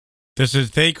This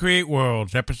is They Create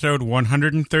Worlds, episode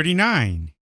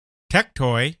 139, Tech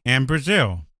Toy and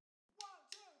Brazil.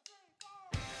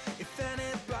 If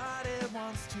anybody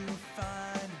wants to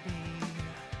find me,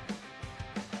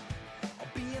 I'll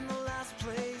be in the last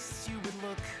place you would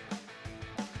look.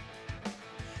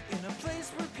 In a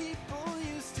place where people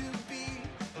used to be,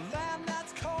 a land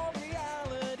that's called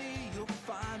reality. You'll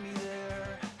find me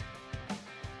there.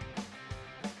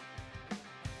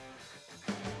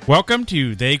 Welcome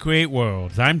to They Create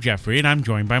Worlds. I'm Jeffrey, and I'm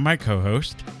joined by my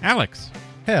co-host, Alex.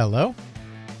 Hello.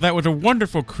 That was a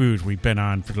wonderful cruise we've been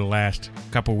on for the last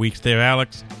couple weeks there,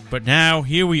 Alex. But now,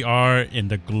 here we are in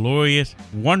the glorious,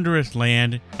 wondrous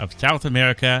land of South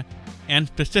America, and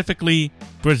specifically,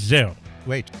 Brazil.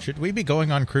 Wait, should we be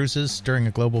going on cruises during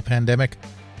a global pandemic?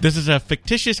 This is a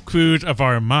fictitious cruise of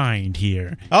our mind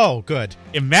here. Oh, good.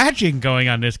 Imagine going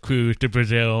on this cruise to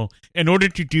Brazil in order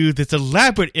to do this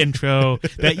elaborate intro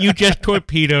that you just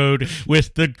torpedoed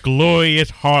with the glorious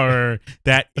horror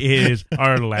that is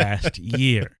our last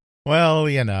year. Well,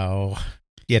 you know,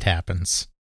 it happens.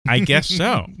 I guess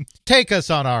so. Take us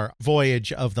on our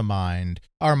voyage of the mind.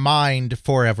 Our mind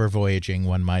forever voyaging,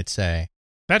 one might say.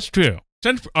 That's true.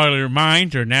 Since our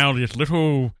minds are now just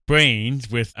little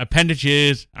brains with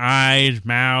appendages, eyes,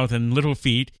 mouth, and little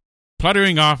feet,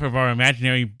 fluttering off of our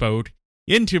imaginary boat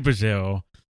into Brazil,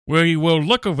 where we will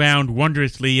look around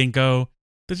wondrously and go,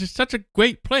 this is such a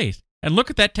great place, and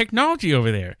look at that technology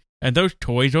over there, and those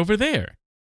toys over there.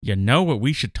 You know what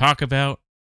we should talk about?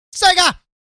 Sega!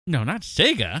 No, not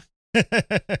Sega.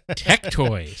 Tech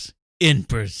toys in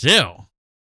Brazil.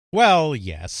 Well,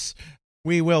 yes.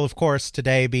 We will, of course,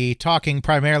 today be talking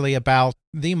primarily about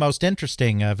the most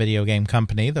interesting video game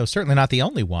company, though certainly not the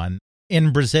only one,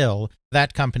 in Brazil,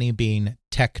 that company being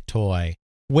Tectoy,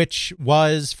 which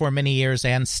was for many years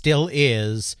and still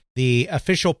is the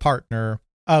official partner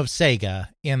of Sega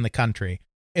in the country.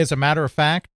 As a matter of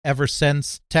fact, ever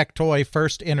since Tectoy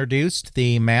first introduced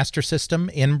the Master System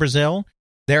in Brazil,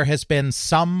 there has been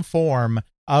some form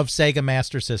of Sega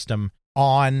Master System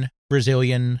on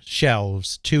Brazilian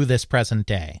shelves to this present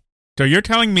day. So you're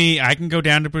telling me I can go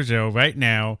down to Brazil right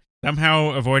now, somehow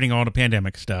avoiding all the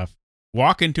pandemic stuff,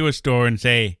 walk into a store and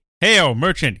say, "Hail,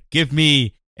 merchant, give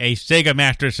me a Sega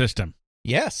Master System."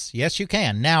 Yes, you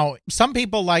can. Now, some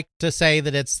people like to say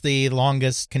that it's the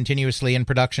longest continuously in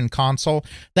production console.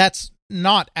 That's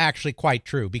not actually quite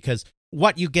true, because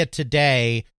what you get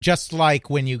today, just like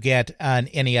when you get an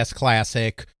NES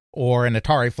Classic or an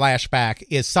Atari Flashback,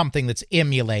 is something that's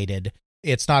emulated.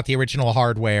 It's not the original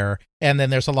hardware, and then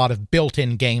there's a lot of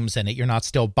built-in games in it. You're not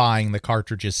still buying the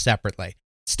cartridges separately.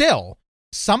 Still,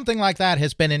 something like that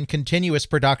has been in continuous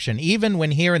production, even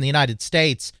when here in the United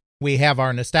States we have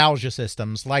our nostalgia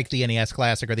systems like the NES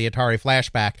Classic or the Atari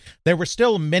Flashback. There were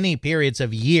still many periods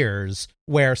of years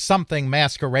where something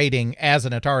masquerading as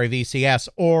an Atari VCS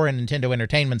or a Nintendo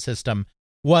Entertainment System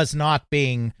was not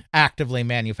being actively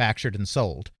manufactured and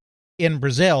sold. In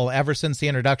Brazil, ever since the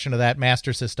introduction of that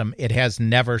Master System, it has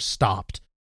never stopped.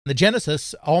 The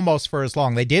Genesis, almost for as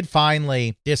long, they did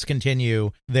finally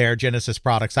discontinue their Genesis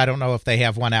products. I don't know if they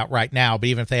have one out right now, but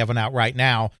even if they have one out right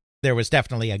now, there was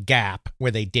definitely a gap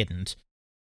where they didn't.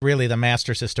 Really, the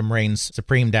Master System reigns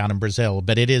supreme down in Brazil,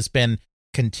 but it has been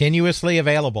continuously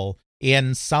available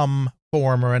in some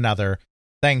form or another,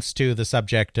 thanks to the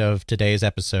subject of today's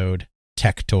episode,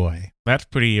 Tectoy. That's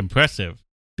pretty impressive.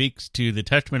 Speaks to the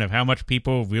testament of how much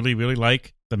people really, really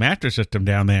like the Master System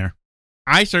down there.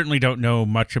 I certainly don't know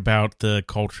much about the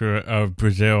culture of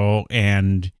Brazil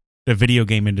and the video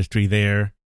game industry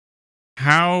there.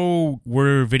 How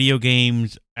were video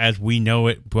games as we know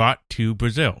it brought to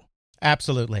Brazil?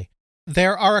 Absolutely.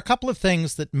 There are a couple of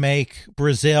things that make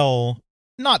Brazil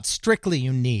not strictly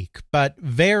unique, but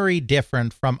very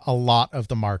different from a lot of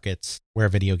the markets where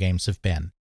video games have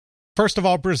been. First of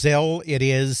all, Brazil, it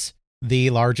is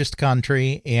the largest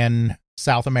country in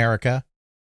South America.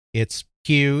 It's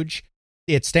huge.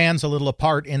 It stands a little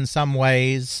apart in some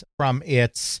ways from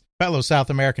its fellow South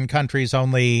American countries,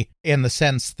 only in the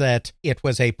sense that it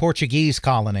was a Portuguese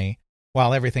colony,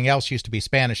 while everything else used to be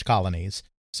Spanish colonies.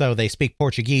 So they speak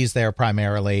Portuguese there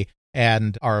primarily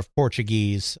and are of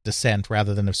Portuguese descent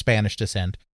rather than of Spanish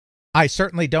descent. I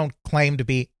certainly don't claim to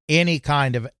be any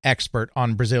kind of expert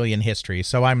on Brazilian history,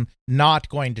 so I'm not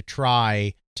going to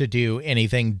try to do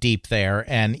anything deep there,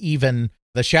 and even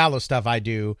the shallow stuff I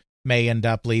do may end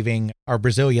up leaving our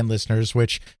Brazilian listeners,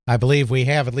 which I believe we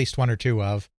have at least one or two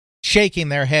of, shaking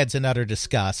their heads in utter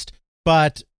disgust.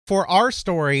 But for our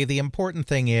story, the important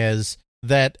thing is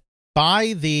that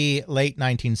by the late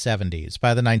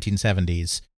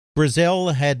 1970s, Brazil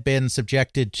had been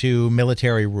subjected to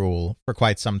military rule for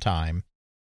quite some time.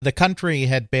 the country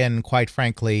had been, quite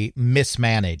frankly,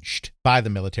 mismanaged by the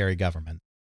military government.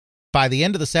 By the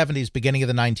end of the 70s, beginning of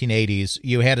the 1980s,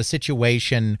 you had a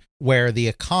situation where the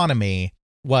economy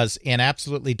was in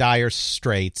absolutely dire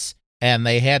straits, and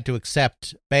they had to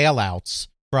accept bailouts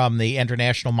from the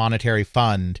International Monetary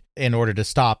Fund in order to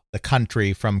stop the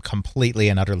country from completely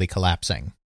and utterly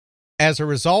collapsing. As a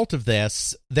result of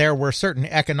this, there were certain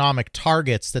economic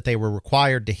targets that they were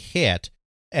required to hit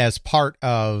as part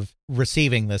of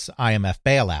receiving this IMF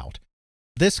bailout.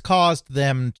 This caused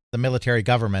them, the military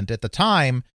government at the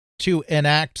time, to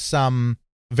enact some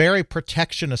very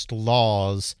protectionist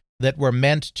laws that were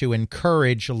meant to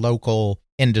encourage local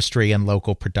industry and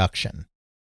local production.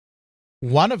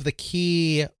 One of the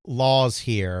key laws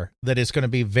here that is going to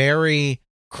be very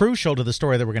crucial to the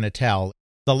story that we're going to tell,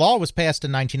 the law was passed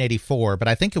in 1984, but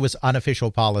I think it was unofficial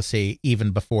policy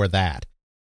even before that,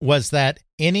 was that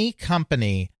any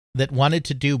company that wanted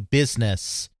to do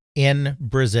business in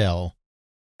Brazil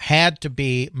had to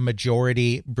be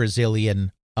majority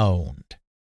Brazilian owned.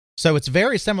 So it's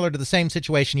very similar to the same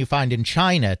situation you find in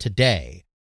China today.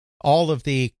 All of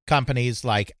the companies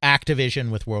like Activision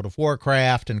with World of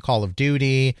Warcraft and Call of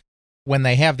Duty, when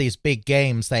they have these big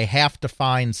games, they have to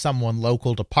find someone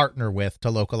local to partner with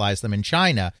to localize them in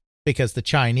China because the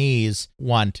Chinese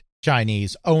want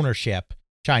Chinese ownership,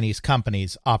 Chinese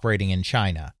companies operating in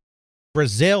China.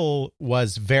 Brazil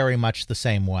was very much the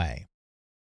same way.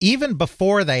 Even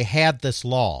before they had this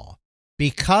law,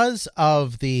 because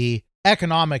of the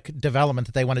economic development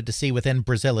that they wanted to see within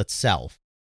Brazil itself,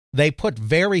 they put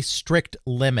very strict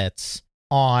limits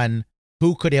on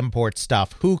who could import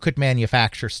stuff, who could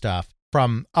manufacture stuff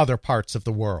from other parts of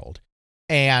the world,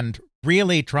 and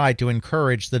really tried to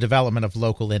encourage the development of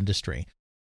local industry.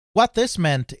 What this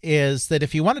meant is that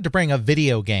if you wanted to bring a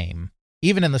video game,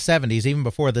 even in the 70s, even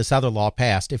before this other law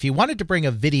passed, if you wanted to bring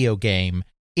a video game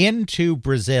into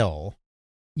Brazil,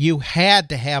 you had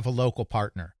to have a local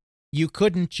partner. You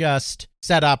couldn't just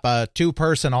set up a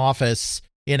two-person office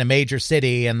in a major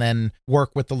city and then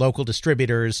work with the local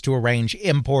distributors to arrange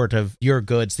import of your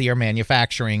goods that you're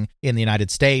manufacturing in the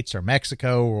United States or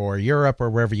Mexico or Europe or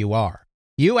wherever you are.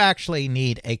 You actually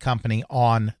need a company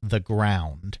on the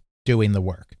ground doing the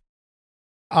work.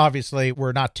 Obviously,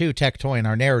 we're not too tech-toy in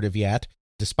our narrative yet,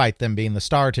 despite them being the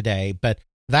star today, but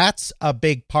that's a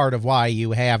big part of why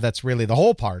you have, that's really the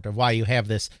whole part of why you have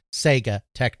this Sega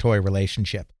tech-toy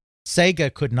relationship.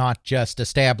 Sega could not just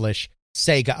establish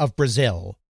Sega of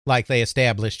Brazil like they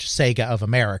established Sega of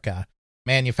America,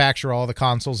 manufacture all the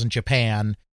consoles in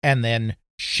Japan, and then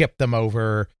ship them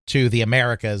over to the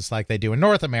Americas like they do in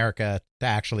North America to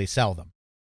actually sell them.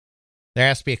 There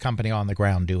has to be a company on the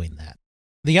ground doing that.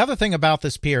 The other thing about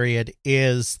this period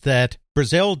is that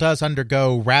Brazil does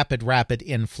undergo rapid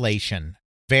inflation,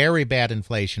 very bad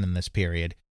inflation in this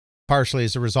period. Partially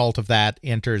as a result of that,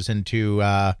 enters into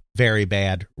very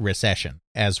bad recession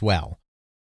as well.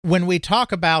 When we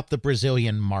talk about the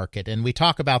Brazilian market and we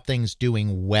talk about things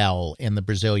doing well in the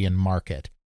Brazilian market,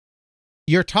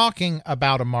 you're talking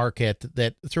about a market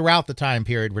that throughout the time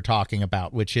period we're talking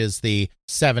about, which is the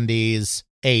 70s,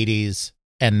 80s,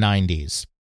 and 90s.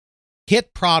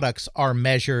 Hit products are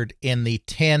measured in the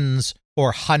tens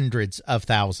or hundreds of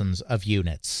thousands of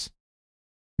units,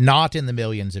 not in the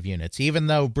millions of units. Even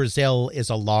though Brazil is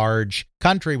a large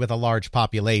country with a large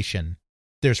population,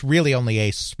 there's really only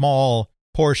a small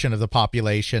portion of the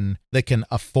population that can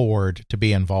afford to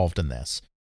be involved in this.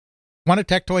 One of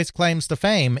Tectoy's claims to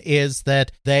fame is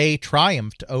that they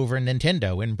triumphed over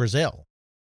Nintendo in Brazil,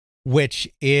 which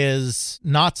is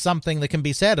not something that can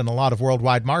be said in a lot of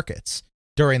worldwide markets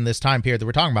during this time period that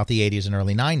we're talking about, the 80s and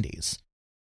early 90s.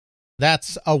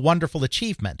 That's a wonderful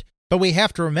achievement, but we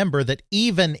have to remember that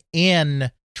even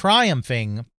in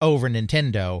triumphing over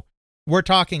Nintendo, we're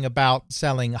talking about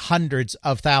selling hundreds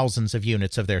of thousands of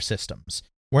units of their systems.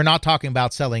 We're not talking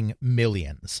about selling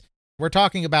millions. We're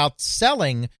talking about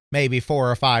selling maybe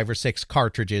 4 or 5 or 6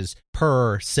 cartridges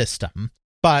per system,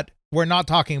 but we're not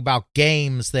talking about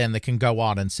games then that can go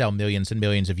on and sell millions and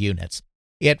millions of units.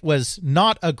 It was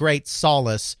not a great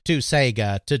solace to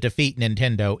Sega to defeat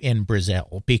Nintendo in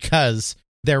Brazil because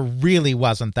there really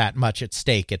wasn't that much at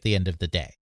stake at the end of the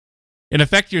day. In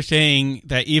effect, you're saying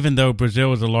that even though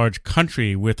Brazil is a large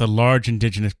country with a large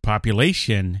indigenous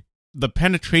population, the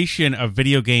penetration of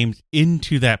video games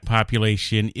into that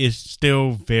population is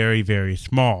still very, very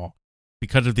small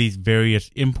because of these various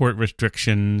import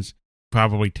restrictions,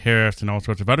 probably tariffs and all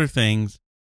sorts of other things.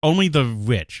 Only the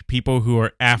rich, people who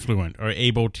are affluent, are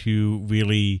able to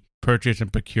really purchase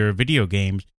and procure video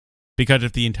games, because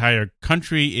if the entire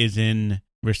country is in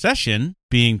recession,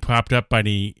 being propped up by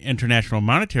the International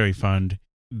Monetary Fund,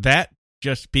 that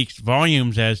just speaks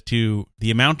volumes as to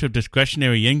the amount of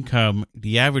discretionary income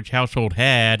the average household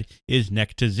had is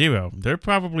next to zero. They're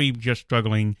probably just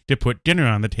struggling to put dinner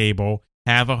on the table,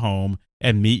 have a home,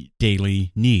 and meet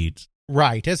daily needs.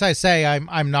 Right. As I say,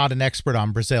 I'm not an expert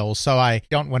on Brazil, so I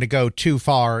don't want to go too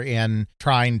far in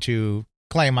trying to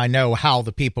claim I know how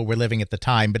the people were living at the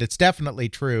time, but it's definitely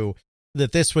true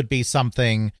that this would be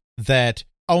something that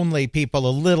only people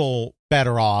a little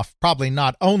better off, probably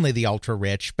not only the ultra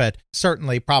rich, but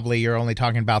certainly probably you're only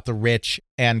talking about the rich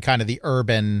and kind of the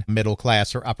urban middle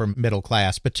class or upper middle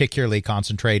class, particularly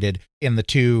concentrated in the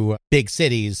two big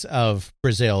cities of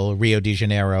Brazil, Rio de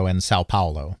Janeiro and Sao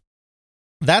Paulo.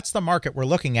 That's the market we're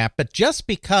looking at, but just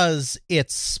because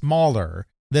it's smaller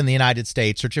than the United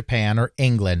States or Japan or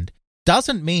England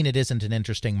doesn't mean it isn't an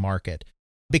interesting market.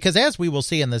 Because as we will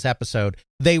see in this episode,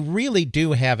 they really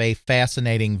do have a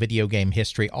fascinating video game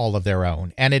history all of their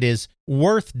own, and it is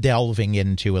worth delving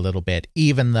into a little bit,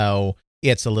 even though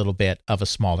it's a little bit of a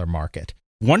smaller market.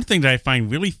 One thing that I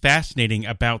find really fascinating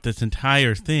about this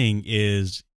entire thing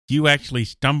is you actually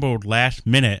stumbled last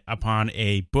minute upon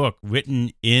a book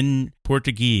written in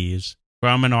Portuguese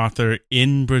from an author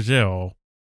in Brazil.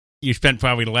 You spent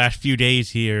probably the last few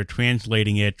days here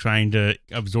translating it, trying to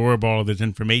absorb all of this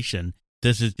information.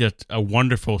 This is just a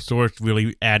wonderful source,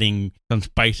 really adding some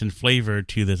spice and flavor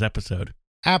to this episode.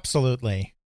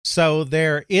 Absolutely. So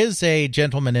there is a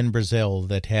gentleman in Brazil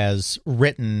that has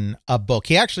written a book.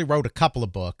 He actually wrote a couple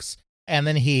of books, and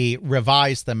then he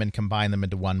revised them and combined them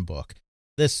into one book.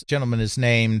 This gentleman is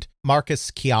named Marcus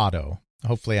Chiado.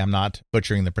 Hopefully I'm not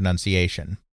butchering the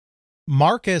pronunciation.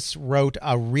 Marcus wrote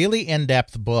a really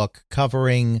in-depth book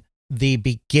covering the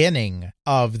beginning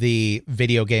of the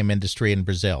video game industry in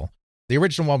Brazil. The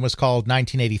original one was called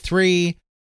 1983.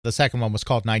 The second one was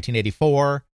called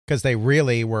 1984, because they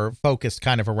really were focused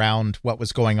kind of around what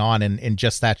was going on in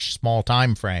just that small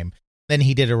time frame. Then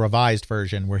he did a revised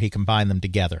version where he combined them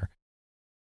together.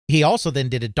 He also then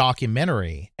did a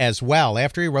documentary as well.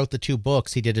 After he wrote the two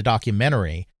books, he did a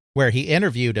documentary where he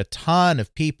interviewed a ton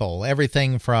of people,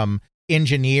 everything from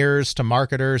engineers to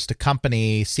marketers to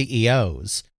company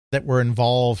CEOs that were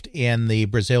involved in the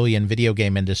Brazilian video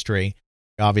game industry,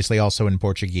 obviously also in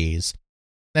Portuguese.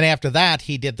 Then after that,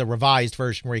 he did the revised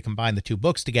version where he combined the two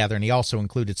books together, and he also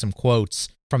included some quotes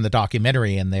from the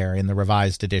documentary in there in the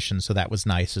revised edition, so that was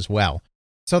nice as well.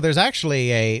 So there's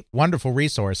actually a wonderful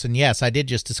resource, and yes, I did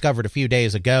just discover it a few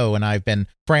days ago, and I've been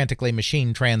frantically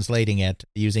machine translating it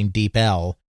using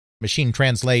DeepL. Machine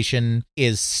translation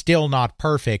is still not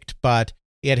perfect, but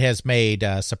it has made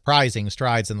surprising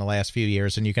strides in the last few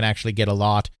years, and you can actually get a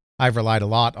lot. I've relied a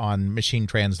lot on machine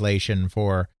translation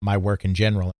for my work in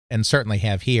general, and certainly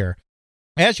have here.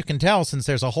 As you can tell, since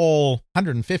there's a whole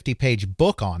 150-page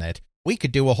book on it, we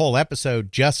could do a whole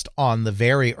episode just on the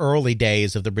very early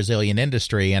days of the Brazilian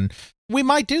industry, and we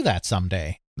might do that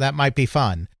someday. That might be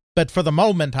fun. But for the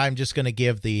moment, I'm just going to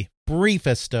give the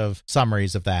briefest of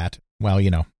summaries of that. Well,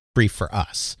 brief for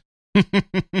us.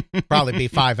 Probably be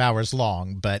 5 hours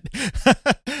long, but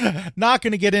not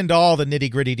going to get into all the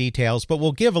nitty-gritty details, but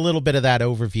we'll give a little bit of that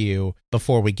overview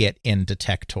before we get into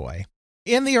Tectoy.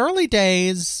 In the early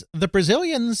days, the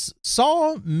Brazilians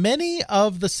saw many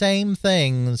of the same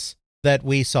things that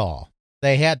we saw.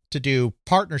 They had to do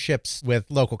partnerships with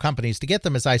local companies to get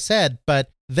them, as I said, but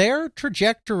their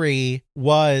trajectory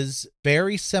was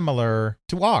very similar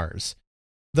to ours.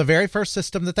 The very first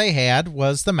system that they had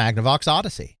was the Magnavox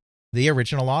Odyssey, the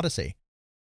original Odyssey.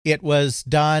 It was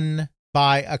done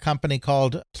by a company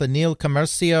called Planil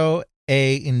Comercio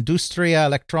e Industria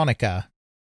Electronica.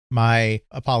 My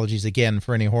apologies again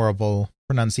for any horrible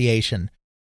pronunciation.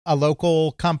 A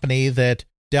local company that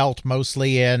dealt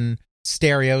mostly in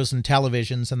stereos and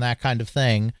televisions and that kind of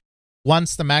thing.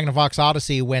 Once the Magnavox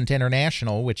Odyssey went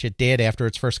international, which it did after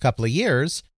its first couple of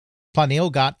years,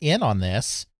 Planil got in on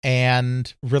this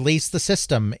and released the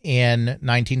system in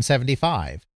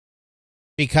 1975.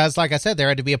 Because, like I said, there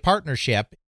had to be a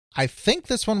partnership. I think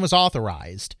this one was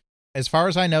authorized. As far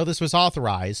as I know, this was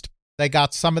authorized. They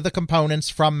got some of the components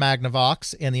from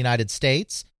Magnavox in the United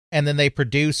States, and then they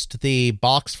produced the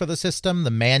box for the system, the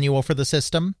manual for the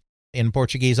system, in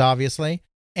Portuguese, obviously,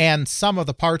 and some of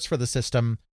the parts for the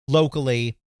system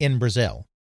locally in Brazil.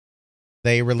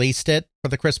 They released it for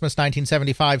the Christmas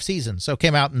 1975 season, so it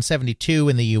came out in 72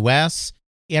 in the U.S.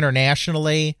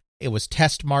 Internationally, it was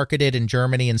test marketed in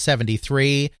Germany in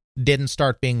 73, didn't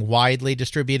start being widely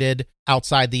distributed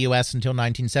outside the U.S. until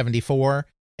 1974,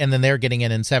 and then they're getting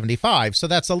in 75, so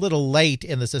that's a little late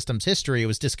in the system's history. It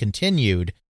was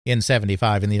discontinued in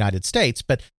 75 in the United States,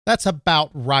 but that's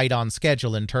about right on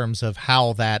schedule in terms of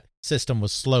how that system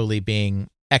was slowly being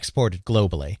exported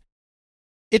globally.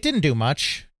 It didn't do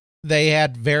much. They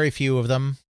had very few of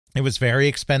them. It was very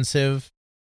expensive.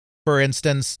 For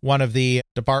instance, one of the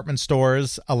department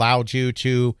stores allowed you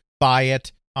to buy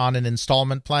it on an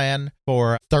installment plan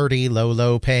for 30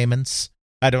 low payments.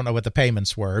 I don't know what the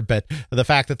payments were, but the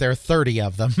fact that there are 30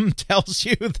 of them tells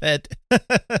you that...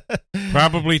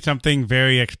 Probably something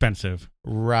very expensive.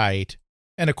 Right.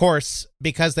 And of course,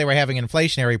 because they were having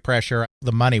inflationary pressure,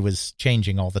 the money was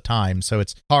changing all the time, so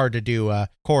it's hard to do a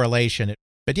correlation.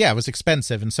 But yeah, it was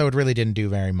expensive, and so it really didn't do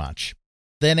very much.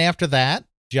 Then after that,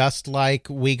 just like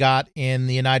we got in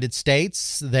the United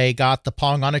States, they got the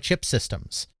Pong-on-a-chip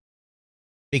systems.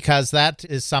 Because that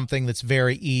is something that's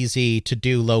very easy to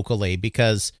do locally,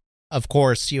 because, of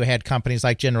course, you had companies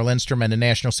like General Instrument and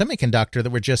National Semiconductor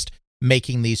that were just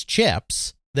making these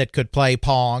chips that could play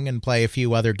Pong and play a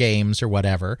few other games or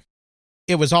whatever.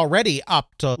 It was already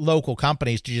up to local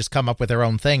companies to just come up with their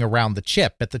own thing around the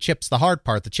chip, but the chip's the hard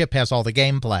part. The chip has all the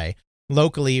gameplay.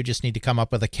 Locally, you just need to come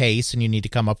up with a case, and you need to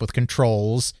come up with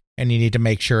controls, and you need to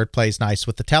make sure it plays nice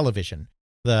with the television.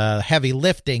 The heavy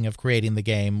lifting of creating the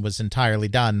game was entirely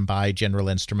done by General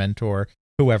Instrument or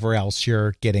whoever else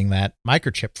you're getting that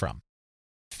microchip from.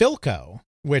 Philco,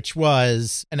 which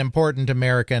was an important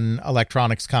American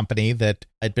electronics company that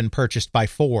had been purchased by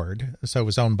Ford, so it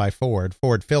was owned by Ford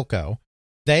Philco,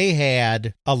 they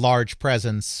had a large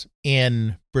presence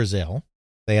in Brazil.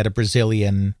 They had a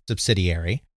Brazilian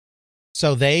subsidiary.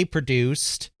 So they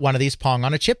produced one of these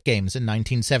Pong-on-a-chip games in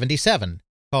 1977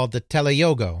 called the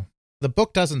Telejogo. The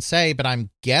book doesn't say, but I'm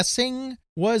guessing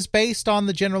was based on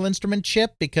the General Instrument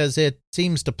chip because it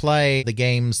seems to play the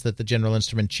games that the General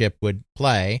Instrument chip would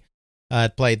play.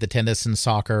 It played the tennis and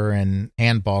soccer and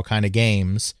handball kind of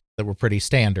games that were pretty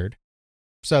standard.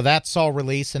 So that saw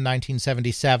release in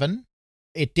 1977.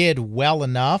 It did well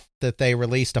enough that they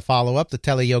released a follow-up, the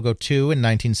Telejogo 2, in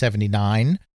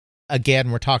 1979.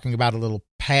 Again, we're talking about a little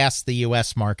past the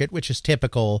U.S. market, which is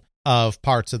typical of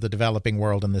parts of the developing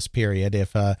world in this period.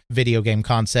 If a video game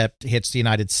concept hits the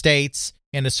United States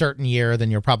in a certain year,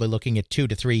 then you're probably looking at 2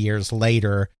 to 3 years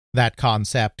later, that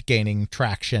concept gaining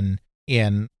traction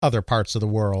in other parts of the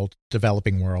world,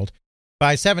 developing world.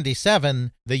 By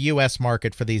 77, the U.S.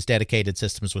 market for these dedicated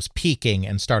systems was peaking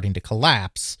and starting to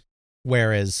collapse,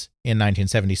 whereas in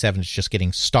 1977, it's just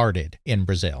getting started in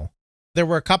Brazil. There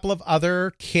were a couple of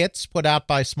other kits put out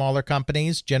by smaller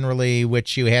companies, generally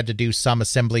which you had to do some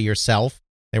assembly yourself.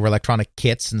 They were electronic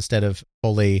kits instead of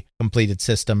fully completed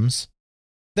systems.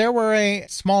 There were a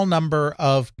small number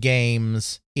of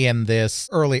games in this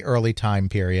early time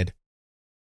period.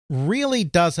 Really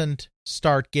doesn't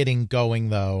start getting going,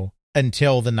 though,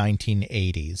 until the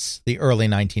 1980s, the early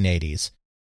 1980s.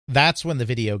 That's when the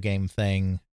video game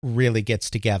thing really gets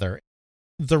together.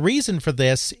 The reason for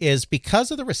this is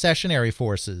because of the recessionary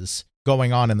forces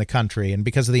going on in the country and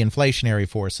because of the inflationary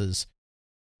forces,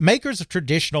 makers of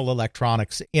traditional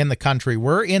electronics in the country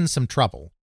were in some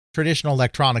trouble. Traditional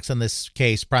electronics in this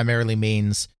case primarily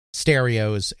means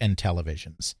stereos and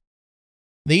televisions.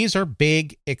 These are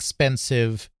big,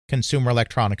 expensive consumer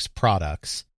electronics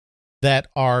products that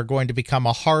are going to become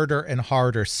a harder and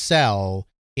harder sell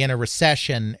in a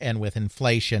recession and with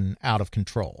inflation out of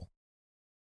control.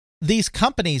 These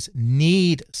companies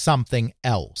need something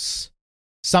else,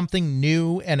 something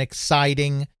new and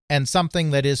exciting, and something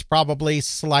that is probably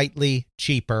slightly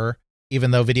cheaper.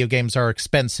 Even though video games are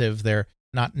expensive, they're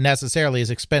not necessarily as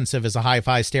expensive as a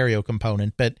hi-fi stereo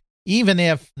component, but even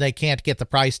if they can't get the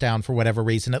price down for whatever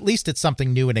reason, at least it's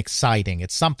something new and exciting.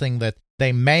 It's something that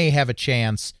they may have a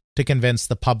chance to convince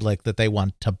the public that they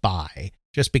want to buy,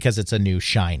 just because it's a new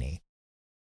shiny.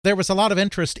 There was a lot of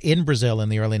interest in Brazil in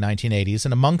the early 1980s,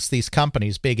 and amongst these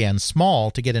companies, big and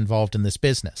small, to get involved in this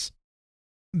business.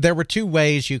 There were 2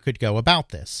 ways you could go about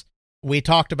this. We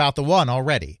talked about the one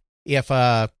already. If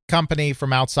a company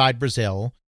from outside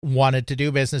Brazil wanted to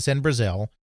do business in Brazil,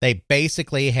 they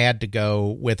basically had to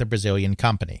go with a Brazilian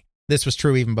company. This was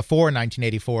true even before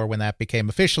 1984 when that became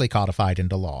officially codified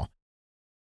into law.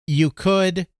 You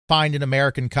could find an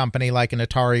American company like an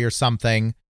Atari or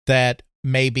something that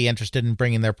may be interested in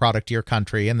bringing their product to your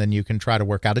country, and then you can try to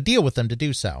work out a deal with them to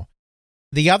do so.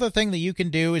 The other thing that you can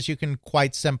do is you can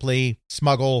quite simply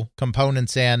smuggle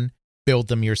components in, build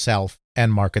them yourself,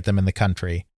 and market them in the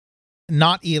country.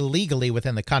 Not illegally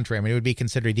within the country. I mean, it would be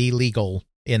considered illegal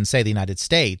in, say, the United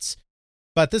States,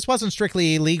 but this wasn't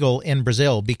strictly illegal in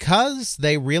Brazil because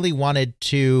they really wanted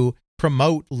to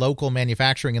promote local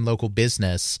manufacturing and local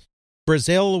business.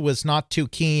 Brazil was not too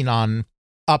keen on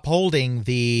upholding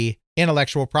the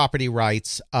intellectual property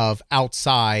rights of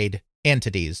outside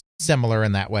entities, similar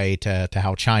in that way to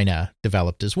how China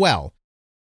developed as well.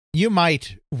 You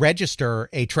might register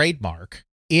a trademark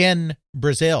in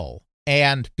Brazil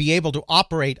and be able to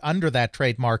operate under that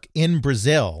trademark in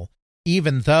Brazil,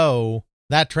 even though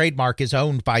that trademark is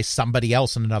owned by somebody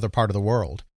else in another part of the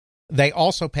world. They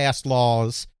also passed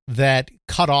laws that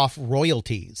cut off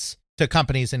royalties to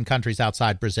companies in countries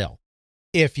outside Brazil.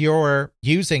 If you're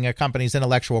using a company's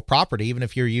intellectual property, even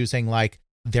if you're using like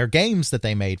their games that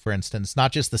they made, for instance,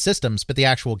 not just the systems, but the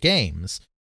actual games,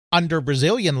 under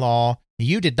Brazilian law,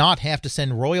 you did not have to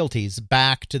send royalties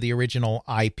back to the original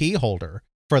IP holder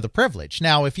for the privilege.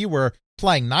 Now, if you were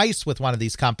playing nice with one of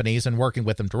these companies and working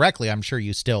with them directly, I'm sure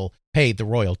you still paid the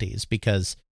royalties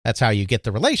because that's how you get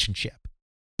the relationship.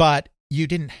 But you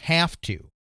didn't have to.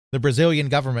 The Brazilian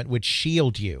government would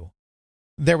shield you.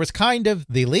 There was kind of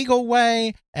the legal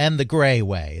way and the gray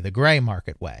way, the gray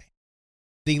market way.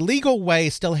 The legal way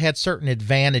still had certain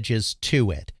advantages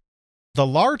to it. The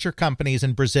larger companies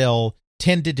in Brazil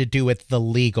tended to do it the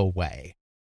legal way.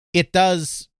 It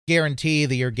does guarantee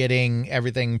that you're getting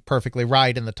everything perfectly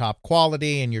right in the top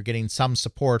quality and you're getting some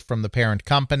support from the parent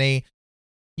company.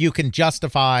 You can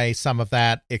justify some of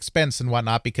that expense and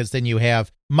whatnot because then you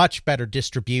have much better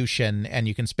distribution and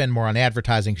you can spend more on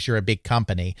advertising because you're a big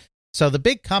company. So the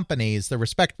big companies, the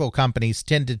respectable companies,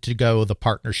 tended to go the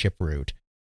partnership route.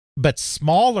 But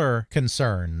smaller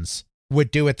concerns would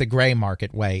do it the gray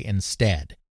market way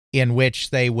instead, in which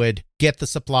they would get the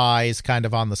supplies kind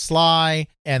of on the sly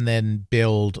and then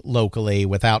build locally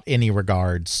without any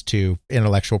regards to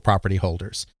intellectual property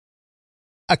holders.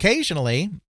 Occasionally,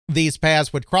 these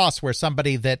paths would cross where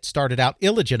somebody that started out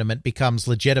illegitimate becomes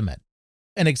legitimate.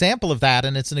 An example of that,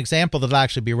 and it's an example that'll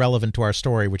actually be relevant to our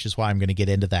story, which is why I'm going to get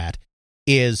into that,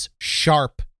 is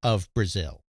Sharp of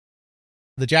Brazil.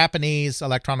 The Japanese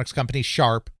electronics company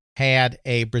Sharp had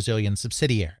a Brazilian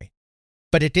subsidiary,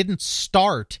 but it didn't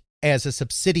start as a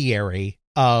subsidiary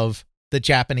of the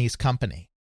Japanese company.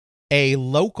 A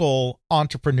local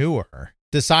entrepreneur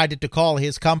decided to call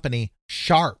his company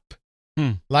Sharp,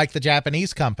 like the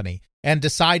Japanese company, and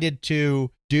decided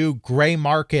to do gray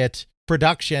market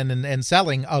production and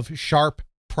selling of Sharp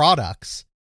products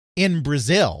in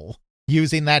Brazil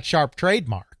using that Sharp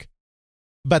trademark.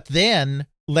 But then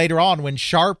later on, when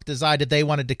Sharp decided they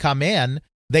wanted to come in,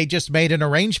 they just made an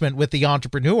arrangement with the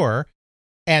entrepreneur,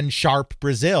 and Sharp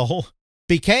Brazil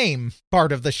became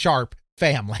part of the Sharp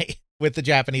family with the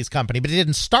Japanese company, but it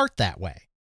didn't start that way.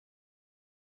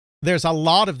 There's a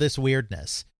lot of this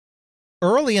weirdness.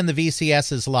 Early in the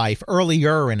VCS's life,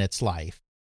 earlier in its life,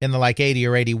 in the like 80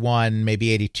 or 81,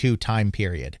 maybe 82 time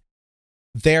period,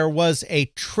 there was a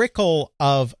trickle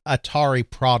of Atari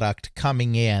product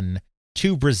coming in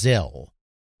to Brazil,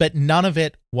 but none of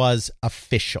it was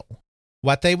official.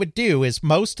 What they would do is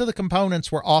most of the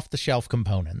components were off-the-shelf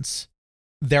components.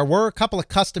 There were a couple of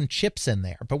custom chips in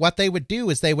there, but what they would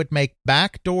do is they would make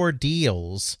backdoor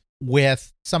deals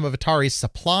with some of Atari's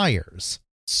suppliers,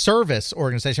 service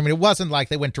organization. I mean, it wasn't like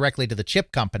they went directly to the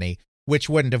chip company, which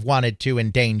wouldn't have wanted to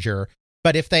endanger,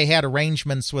 but if they had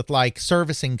arrangements with like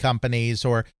servicing companies,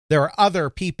 or there are other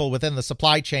people within the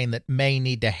supply chain that may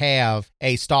need to have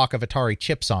a stock of Atari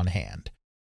chips on hand,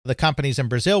 the companies in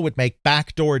Brazil would make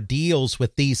backdoor deals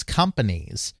with these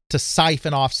companies to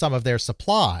siphon off some of their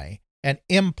supply and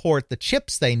import the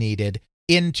chips they needed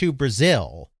into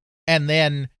Brazil, and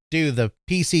then do the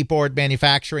PC board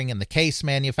manufacturing and the case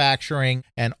manufacturing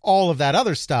and all of that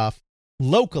other stuff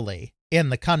locally in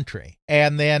the country,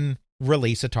 and then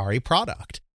release Atari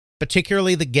product,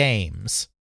 particularly the games.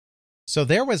 So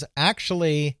there was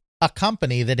actually a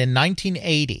company that in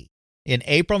 1980, in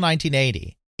April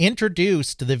 1980,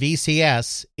 introduced the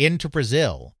VCS into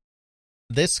Brazil.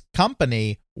 This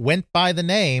company went by the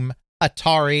name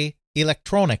Atari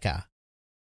Electronica,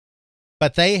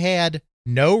 but they had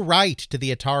no right to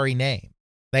the Atari name.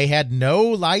 They had no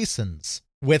license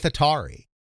with Atari.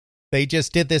 They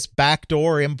just did this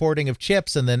backdoor importing of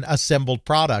chips and then assembled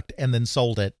product and then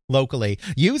sold it locally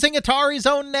using Atari's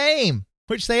own name,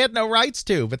 which they had no rights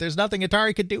to, but there's nothing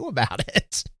Atari could do about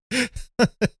it.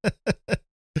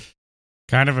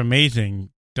 Kind of amazing.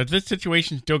 Does this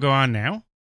situation still go on now?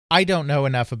 I don't know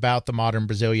enough about the modern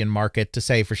Brazilian market to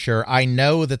say for sure. I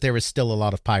know that there is still a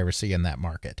lot of piracy in that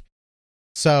market.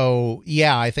 So,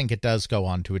 yeah, I think it does go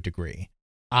on to a degree.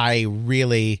 I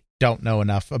really don't know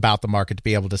enough about the market to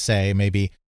be able to say.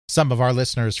 Maybe some of our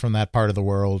listeners from that part of the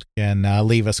world can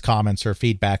leave us comments or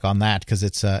feedback on that, because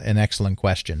it's an excellent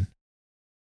question.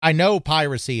 I know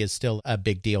piracy is still a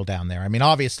big deal down there. I mean,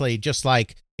 obviously, just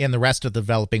like in the rest of the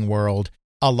developing world,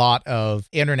 a lot of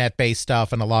internet-based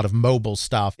stuff and a lot of mobile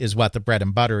stuff is what the bread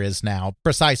and butter is now,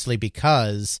 precisely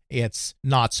because it's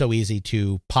not so easy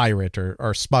to pirate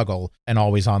or smuggle an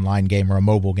always online game or a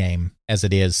mobile game as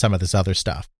it is some of this other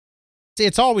stuff. It's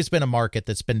It's always been a market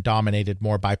that's been dominated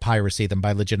more by piracy than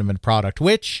by legitimate product,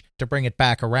 which, to bring it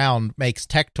back around, makes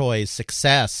Tectoy's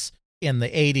success in the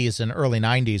 80s and early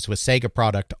 90s with Sega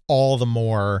product all the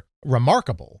more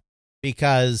remarkable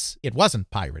because it wasn't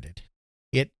pirated.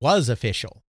 It was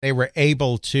official. They were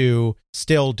able to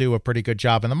still do a pretty good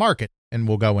job in the market, and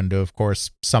we'll go into, of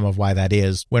course, some of why that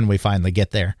is when we finally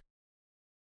get there.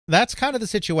 That's kind of the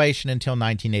situation until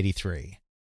 1983.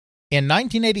 In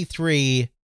 1983,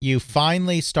 you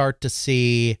finally start to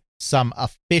see some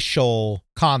official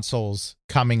consoles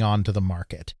coming onto the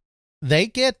market. They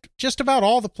get just about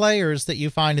all the players that you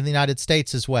find in the United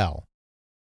States as well.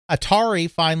 Atari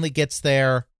finally gets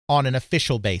there on an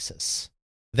official basis.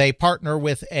 They partner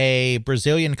with a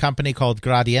Brazilian company called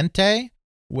Gradiente,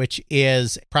 which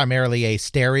is primarily a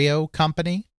stereo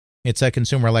company. It's a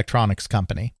consumer electronics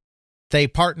company. They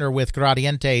partner with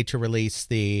Gradiente to release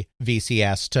the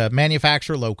VCS, to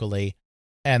manufacture locally,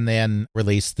 and then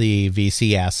release the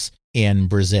VCS in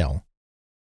Brazil.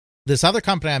 This other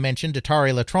company I mentioned,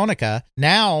 Atari Electronica,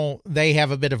 now they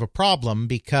have a bit of a problem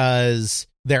because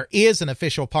there is an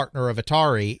official partner of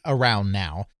Atari around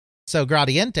now. So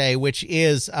Gradiente, which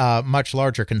is a much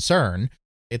larger concern,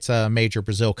 it's a major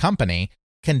Brazil company,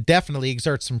 can definitely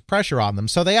exert some pressure on them.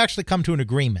 So they actually come to an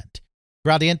agreement.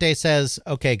 Gradiente says,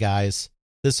 okay, guys,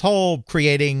 this whole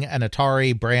creating an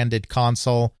Atari-branded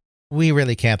console, we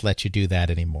really can't let you do that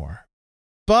anymore.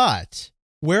 But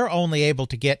we're only able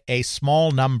to get a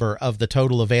small number of the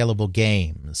total available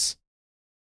games.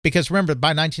 Because remember, by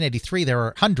 1983, there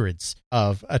are hundreds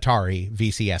of Atari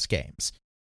VCS games.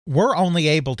 We're only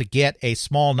able to get a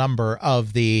small number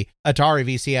of the Atari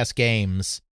VCS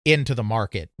games into the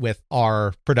market with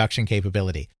our production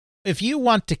capability. If you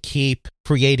want to keep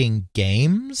creating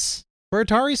games for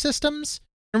Atari systems,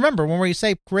 remember, when we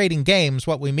say creating games,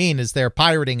 what we mean is they're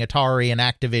pirating Atari and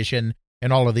Activision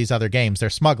and all of these other games. They're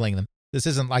smuggling them. This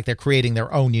isn't like they're creating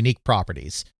their own unique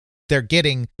properties. They're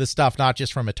getting the stuff not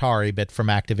just from Atari, but from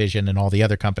Activision and all the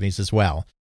other companies as well.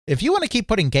 If you want to keep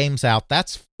putting games out,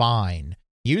 that's fine.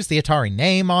 Use the Atari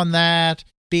name on that.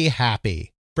 Be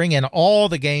happy. Bring in all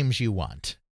the games you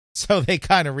want. So they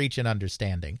kind of reach an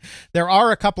understanding. There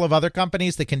are a couple of other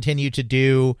companies that continue to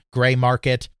do gray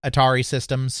market Atari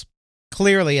systems.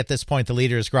 Clearly, at this point, the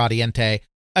leader is Gradiente.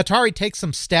 Atari takes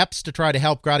some steps to try to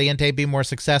help Gradiente be more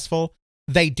successful.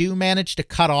 They do manage to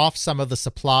cut off some of the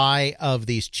supply of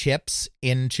these chips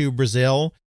into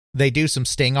Brazil. They do some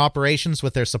sting operations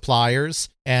with their suppliers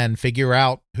and figure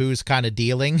out who's kind of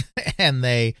dealing, and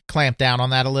they clamp down on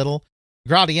that a little.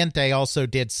 Gradiente also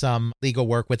did some legal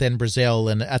work within Brazil,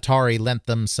 and Atari lent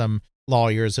them some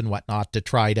lawyers and whatnot to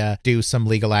try to do some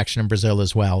legal action in Brazil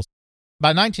as well. By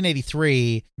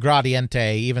 1983,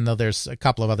 Gradiente, even though there's a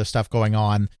couple of other stuff going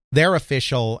on, they're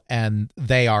official and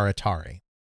they are Atari.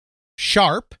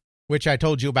 Sharp, which I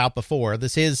told you about before,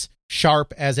 this is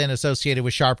Sharp as in associated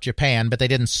with Sharp Japan, but they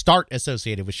didn't start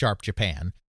associated with Sharp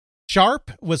Japan.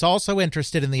 Sharp was also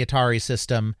interested in the Atari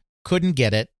system, couldn't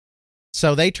get it,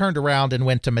 so they turned around and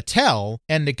went to Mattel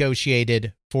and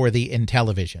negotiated for the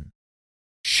Intellivision.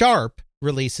 Sharp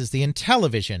releases the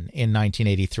Intellivision in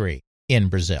 1983 in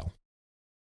Brazil.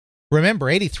 Remember,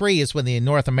 83 is when the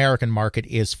North American market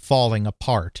is falling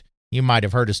apart. You might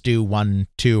have heard us do 1,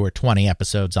 2, or 20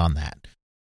 episodes on that.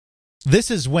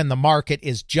 This is when the market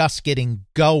is just getting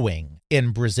going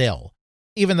in Brazil.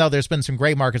 Even though there's been some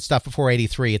gray market stuff before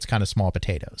 83, it's kind of small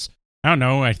potatoes. I don't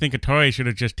know. I think Atari should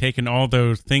have just taken all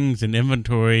those things in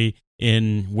inventory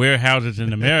in warehouses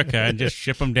in America and just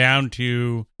ship them down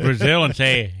to Brazil and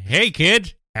say, hey,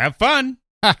 kids, have fun.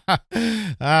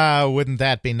 Wouldn't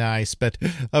that be nice? But,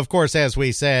 of course, as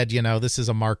we said, this is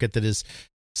a market that is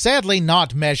sadly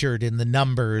not measured in the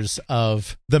numbers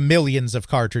of the millions of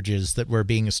cartridges that were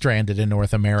being stranded in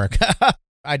North America.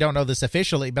 I don't know this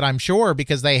officially, but I'm sure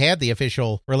because they had the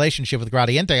official relationship with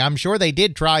Gradiente, I'm sure they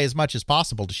did try as much as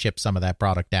possible to ship some of that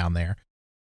product down there.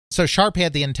 So Sharp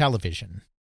had the Intellivision.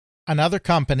 Another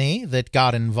company that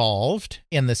got involved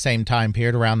in the same time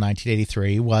period around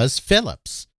 1983 was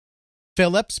Philips.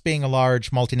 Philips, being a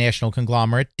large multinational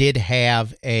conglomerate, did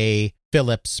have a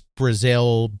Philips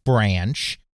Brazil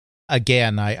branch.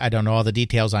 Again, I don't know all the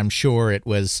details. I'm sure it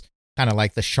was kind of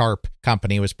like the Sharp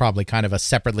company. It was probably kind of a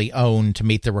separately owned to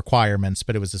meet the requirements,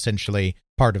 but it was essentially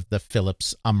part of the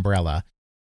Philips umbrella.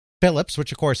 Philips,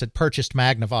 which of course had purchased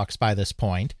Magnavox by this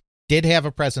point, did have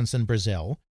a presence in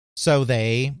Brazil, so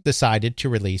they decided to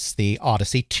release the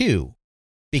Odyssey 2.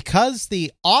 Because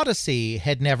the Odyssey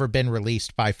had never been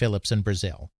released by Philips in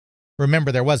Brazil.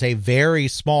 Remember, there was a very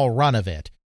small run of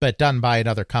it, but done by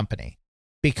another company.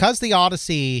 Because the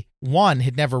Odyssey 1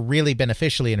 had never really been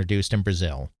officially introduced in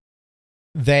Brazil,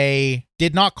 they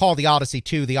did not call the Odyssey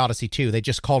 2 the Odyssey 2. They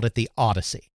just called it the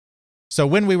Odyssey. So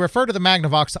when we refer to the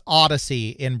Magnavox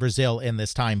Odyssey in Brazil in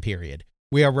this time period,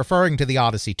 we are referring to the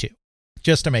Odyssey 2,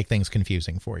 just to make things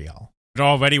confusing for y'all. But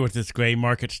already with this gray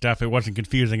market stuff, it wasn't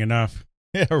confusing enough.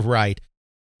 Right.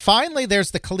 Finally,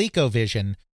 there's the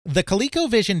ColecoVision. The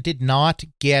ColecoVision did not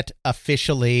get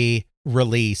officially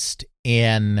released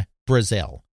in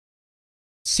Brazil.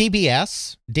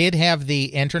 CBS did have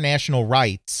the international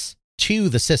rights to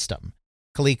the system.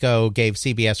 Coleco gave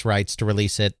CBS rights to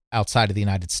release it outside of the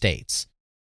United States.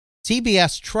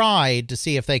 CBS tried to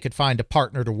see if they could find a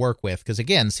partner to work with, because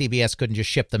again, CBS couldn't just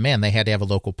ship them in. They had to have a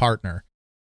local partner.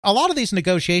 A lot of these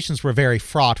negotiations were very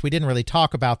fraught. We didn't really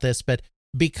talk about this, but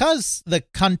because the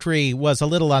country was a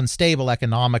little unstable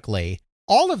economically,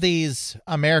 all of these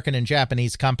American and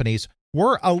Japanese companies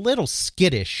were a little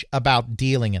skittish about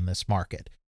dealing in this market.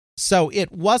 So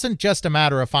it wasn't just a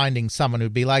matter of finding someone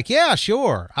who'd be like, yeah,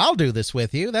 sure, I'll do this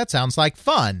with you. That sounds like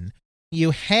fun.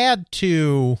 You had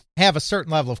to have a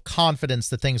certain level of confidence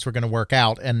that things were going to work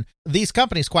out. And these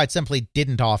companies quite simply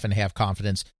didn't often have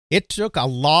confidence. It took a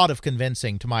lot of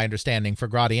convincing, to my understanding, for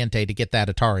Gradiente to get that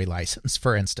Atari license,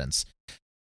 for instance.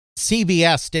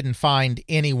 CBS didn't find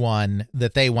anyone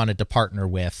that they wanted to partner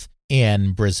with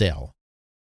in Brazil.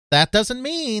 That doesn't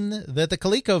mean that the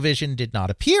ColecoVision did not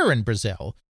appear in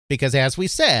Brazil, because as we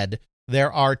said,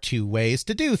 there are two ways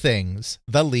to do things,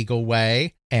 the legal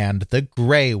way and the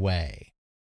gray way.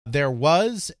 There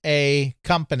was a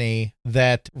company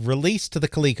that released the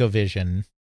ColecoVision,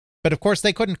 but of course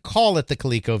they couldn't call it the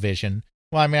ColecoVision.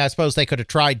 Well, I mean, I suppose they could have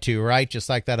tried to, right? Just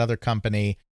like that other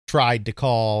company tried to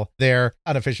call their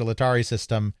unofficial Atari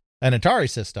system an Atari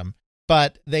system,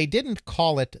 but they didn't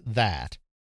call it that.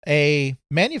 A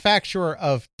manufacturer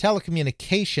of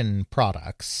telecommunication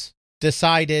products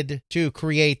decided to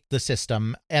create the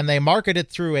system, and they marketed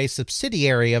through a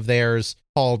subsidiary of theirs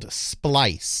called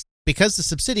Splice. Because the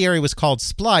subsidiary was called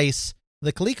Splice,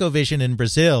 the ColecoVision in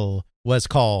Brazil was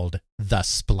called the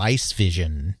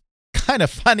SpliceVision. Kind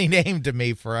of funny name to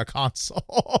me for a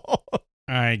console.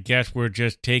 I guess we're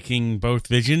just taking both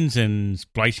visions and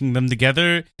splicing them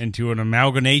together into an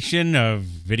amalgamation of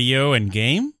video and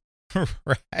game?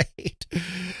 Right.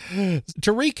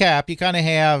 To recap, you kind of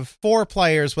have 4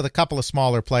 players with a couple of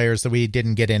smaller players that we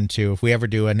didn't get into. If we ever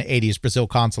do an 80s Brazil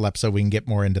console episode, we can get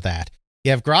more into that.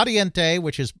 You have Gradiente,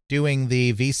 which is doing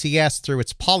the VCS through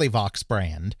its Polyvox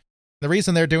brand. The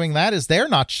reason they're doing that is they're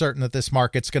not certain that this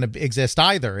market's going to exist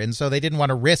either, and so they didn't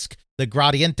want to risk the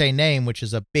Gradiente name, which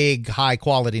is a big,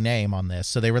 high-quality name on this,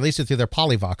 so they released it through their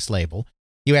Polyvox label.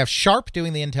 You have Sharp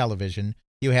doing the Intellivision.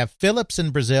 You have Philips in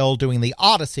Brazil doing the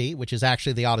Odyssey, which is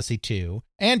actually the Odyssey 2.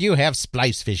 And you have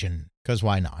SpliceVision, because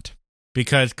why not?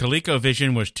 Because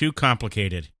ColecoVision was too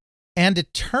complicated. And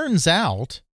it turns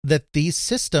out that these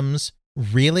systems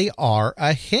really are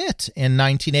a hit in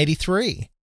 1983.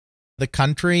 The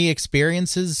country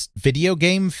experiences video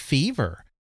game fever.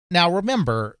 Now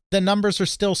remember, the numbers are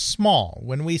still small.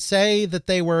 When we say that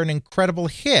they were an incredible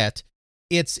hit,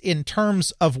 it's in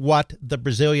terms of what the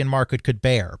Brazilian market could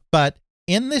bear. But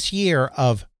in this year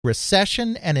of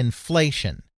recession and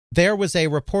inflation, there was a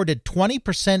reported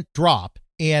 20% drop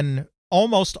in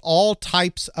almost all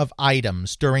types of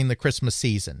items during the Christmas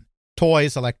season.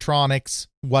 Toys, electronics,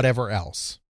 whatever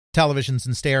else. Televisions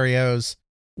and stereos.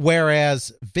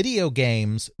 Whereas video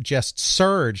games just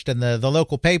surged, and the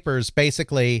local papers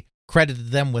basically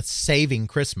credited them with saving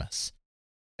Christmas.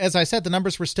 As I said, the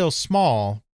numbers were still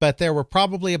small, but there were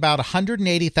probably about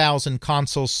 180,000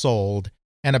 consoles sold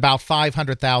and about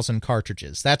 500,000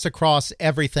 cartridges. That's across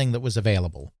everything that was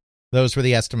available. Those were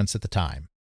the estimates at the time.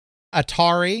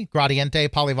 Atari, Gradiente,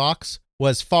 Polyvox,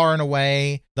 was far and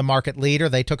away the market leader.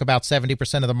 They took about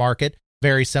 70% of the market,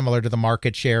 very similar to the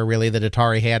market share, really, that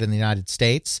Atari had in the United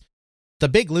States. The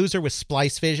big loser was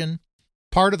SpliceVision.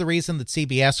 Part of the reason that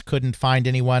CBS couldn't find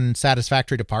anyone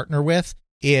satisfactory to partner with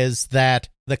is that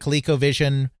the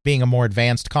ColecoVision, being a more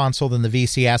advanced console than the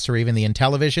VCS or even the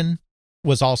Intellivision,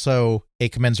 was also a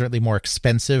commensurately more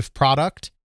expensive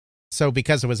product. So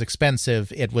because it was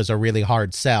expensive, it was a really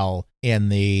hard sell in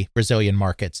the Brazilian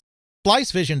markets.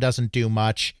 SpliceVision doesn't do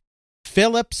much.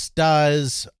 Philips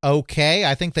does okay.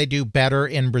 I think they do better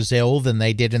in Brazil than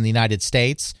they did in the United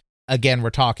States. Again,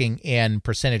 we're talking in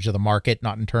percentage of the market,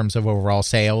 not in terms of overall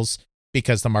sales,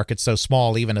 because the market's so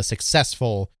small. Even a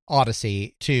successful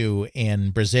Odyssey 2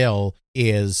 in Brazil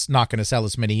is not going to sell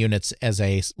as many units as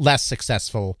a less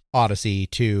successful Odyssey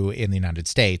 2 in the United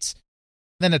States.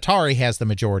 Then Atari has the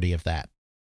majority of that.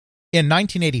 In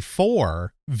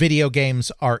 1984, video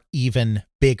games are even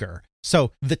bigger.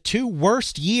 So the 2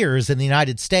 worst years in the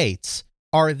United States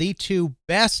are the two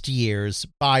best years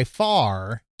by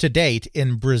far to date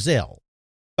in Brazil.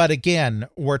 But again,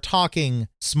 we're talking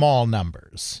small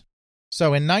numbers. So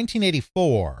in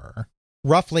 1984,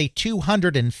 roughly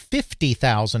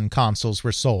 250,000 consoles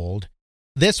were sold.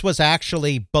 This was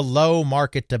actually below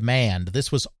market demand.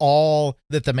 This was all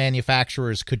that the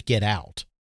manufacturers could get out.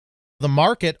 The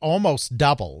market almost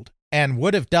doubled and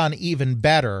would have done even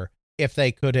better if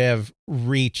they could have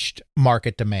reached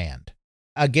market demand.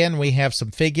 Again, we have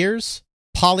some figures.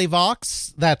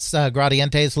 Polyvox, that's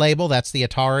Gradiente's label, that's the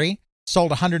Atari,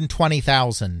 sold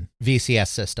 120,000 VCS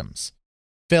systems.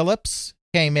 Philips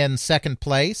came in second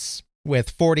place with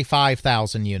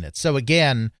 45,000 units. So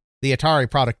again, the Atari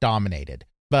product dominated.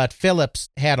 But Philips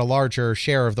had a larger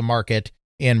share of the market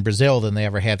in Brazil than they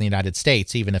ever had in the United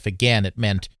States, even if, again, it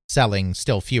meant selling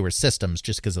still fewer systems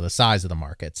just because of the size of the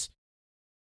markets.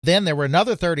 Then there were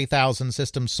another 30,000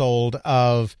 systems sold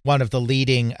of one of the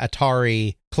leading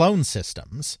Atari clone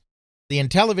systems. The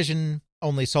Intellivision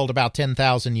only sold about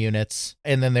 10,000 units,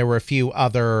 and then there were a few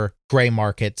other gray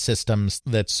market systems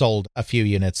that sold a few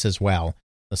units as well.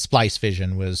 The Splice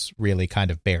Vision was really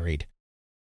kind of buried.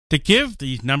 To give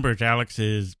these numbers Alex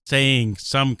is saying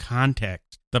some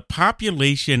context, the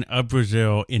population of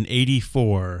Brazil in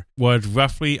 84 was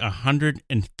roughly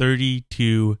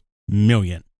 132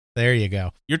 million. There you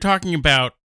go. You're talking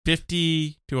about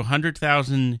 50 to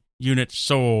 100,000 units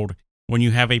sold when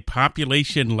you have a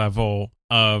population level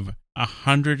of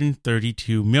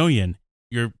 132 million.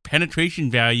 Your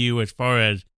penetration value as far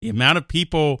as the amount of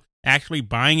people actually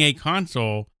buying a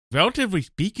console, relatively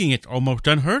speaking, it's almost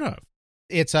unheard of.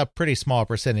 It's a pretty small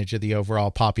percentage of the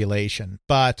overall population,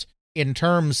 but in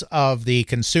terms of the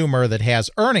consumer that has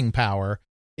earning power,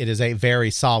 it is a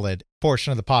very solid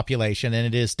portion of the population, and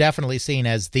it is definitely seen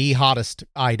as the hottest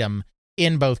item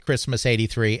in both Christmas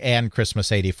 83 and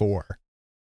Christmas 84.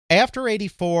 After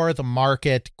 84, the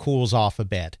market cools off a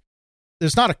bit.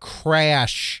 There's not a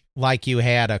crash like you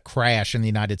had a crash in the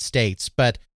United States,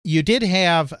 but you did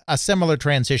have a similar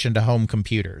transition to home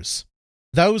computers.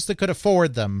 Those that could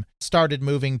afford them started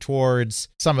moving towards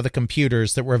some of the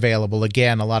computers that were available.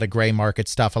 Again, a lot of gray market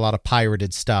stuff, a lot of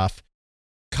pirated stuff.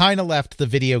 Kind of left the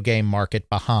video game market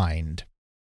behind.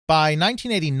 By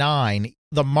 1989,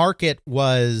 the market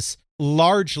was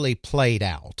largely played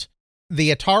out.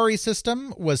 The Atari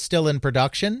system was still in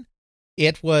production.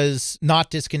 It was not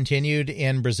discontinued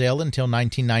in Brazil until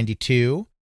 1992.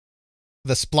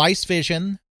 The Splice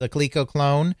Vision, the Coleco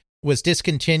clone, was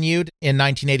discontinued in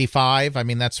 1985. I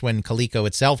mean, that's when Coleco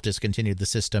itself discontinued the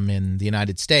system in the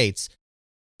United States.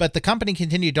 But the company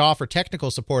continued to offer technical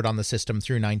support on the system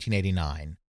through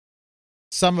 1989.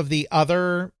 Some of the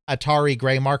other Atari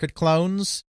gray market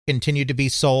clones continued to be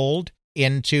sold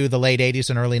into the late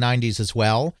 80s and early 90s as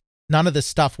well. None of this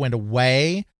stuff went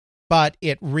away, but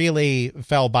it really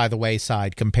fell by the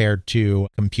wayside compared to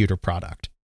computer product.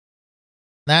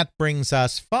 That brings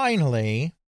us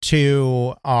finally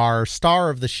to our star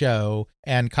of the show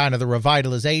and kind of the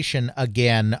revitalization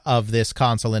again of this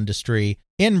console industry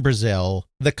in Brazil,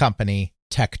 the company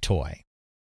Tectoy.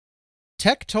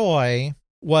 Tectoy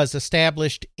was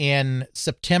established in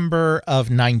September of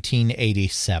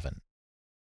 1987.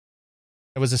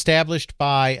 It was established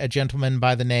by a gentleman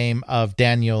by the name of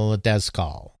Daniel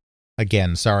Dazcal.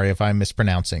 Again, sorry if I'm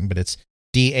mispronouncing, but it's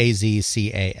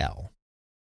Dazcal.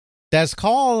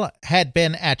 Dazcal had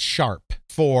been at Sharp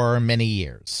for many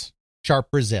years.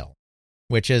 Sharp Brazil,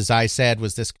 which, as I said,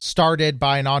 was this started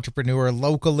by an entrepreneur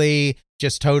locally,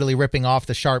 just totally ripping off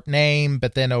the Sharp name,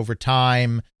 but then over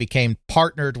time became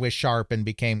partnered with Sharp and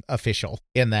became official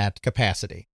in that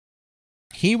capacity.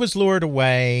 He was lured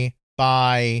away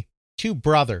by two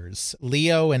brothers,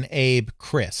 Leo and Abe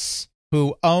Chris,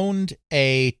 who owned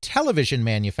a television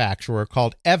manufacturer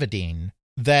called Evadine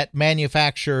that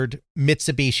manufactured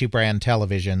Mitsubishi brand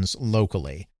televisions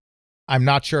locally. I'm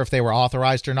not sure if they were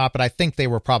authorized or not, but I think they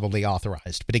were probably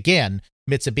authorized. But again,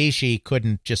 Mitsubishi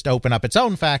couldn't just open up its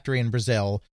own factory in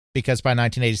Brazil because by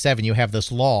 1987 you have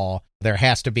this law, there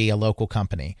has to be a local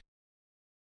company.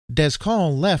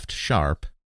 Dazcal left Sharp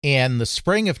in the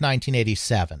spring of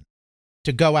 1987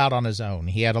 to go out on his own.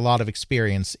 He had a lot of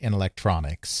experience in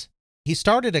electronics. He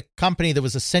started a company that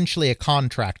was essentially a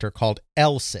contractor called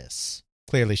Elsys,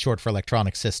 clearly short for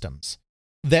Electronic Systems,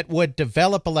 that would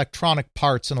develop electronic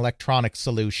parts and electronic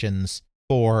solutions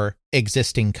for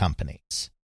existing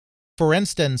companies. For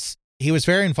instance, he was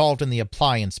very involved in the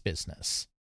appliance business.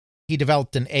 He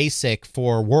developed an ASIC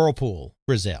for Whirlpool,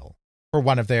 Brazil, for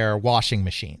one of their washing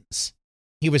machines.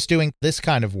 He was doing this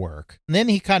kind of work. And then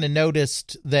he kind of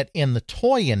noticed that in the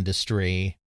toy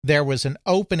industry, there was an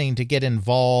opening to get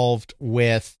involved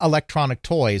with electronic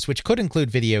toys, which could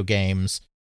include video games,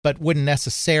 but wouldn't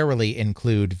necessarily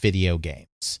include video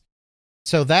games.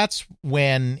 So that's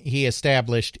when he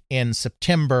established in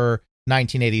September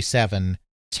 1987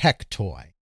 Tectoy.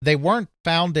 They weren't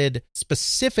founded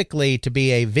specifically to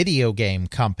be a video game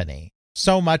company,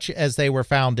 so much as they were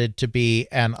founded to be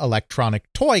an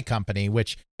electronic toy company,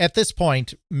 which at this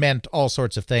point meant all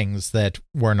sorts of things that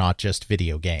were not just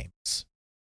video games.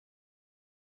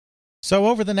 So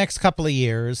over the next couple of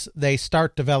years, they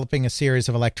start developing a series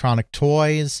of electronic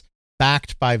toys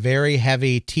backed by very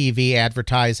heavy TV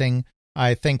advertising.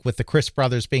 I think with the Chris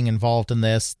brothers being involved in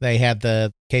this, they had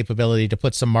the capability to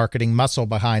put some marketing muscle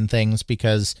behind things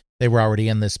because they were already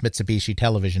in this Mitsubishi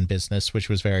television business, which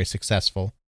was very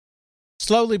successful.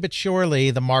 Slowly but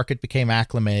surely, the market became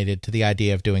acclimated to the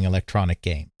idea of doing electronic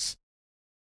games.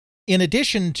 In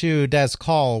addition to Des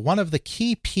Call, one of the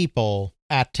key people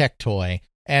at Tectoy,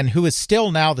 and who is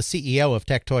still now the CEO of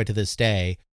Tectoy to this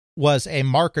day, was a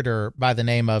marketer by the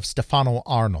name of Stefano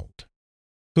Arnold,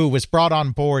 who was brought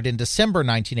on board in December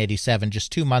 1987,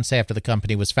 just 2 months after the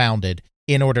company was founded,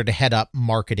 in order to head up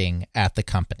marketing at the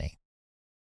company.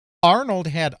 Arnold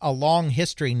had a long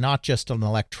history not just in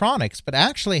electronics, but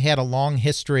actually had a long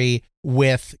history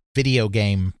with video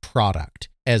game product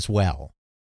as well.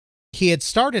 He had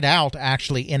started out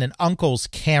actually in an uncle's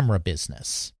camera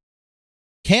business.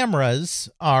 Cameras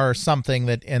are something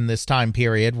that in this time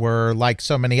period were, like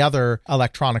so many other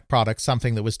electronic products,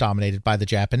 something that was dominated by the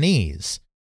Japanese.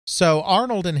 So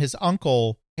Arnold and his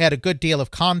uncle had a good deal of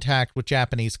contact with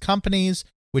Japanese companies,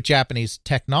 with Japanese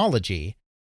technology.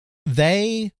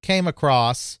 They came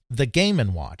across the Game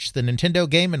 & Watch, the Nintendo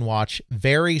Game & Watch,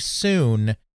 very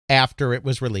soon after it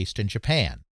was released in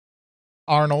Japan.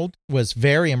 Arnold was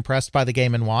very impressed by the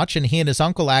Game & Watch, and he and his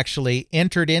uncle actually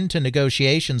entered into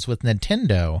negotiations with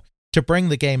Nintendo to bring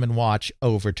the Game & Watch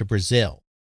over to Brazil.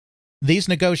 These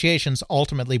negotiations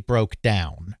ultimately broke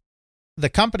down. The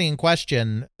company in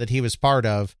question that he was part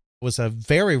of was a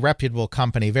very reputable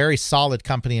company, very solid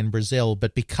company in Brazil,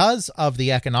 but because of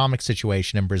the economic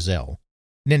situation in Brazil,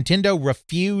 Nintendo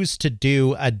refused to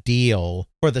do a deal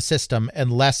for the system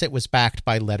unless it was backed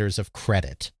by letters of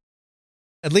credit.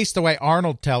 At least the way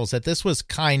Arnold tells it, this was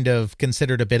kind of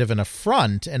considered a bit of an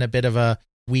affront and a bit of a,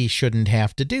 we shouldn't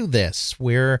have to do this.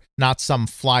 We're not some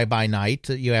fly-by-night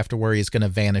that you have to worry is going to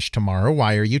vanish tomorrow.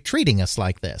 Why are you treating us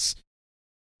like this?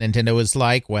 Nintendo was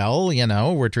like, well,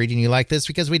 we're treating you like this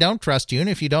because we don't trust you, and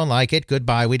if you don't like it,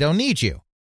 goodbye, we don't need you.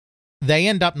 They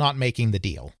end up not making the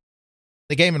deal.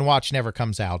 The Game & Watch never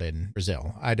comes out in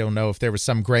Brazil. I don't know if there was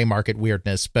some gray market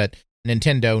weirdness, but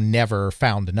Nintendo never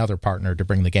found another partner to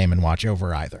bring the Game & Watch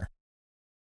over either.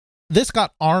 This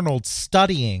got Arnold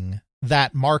studying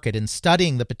that market and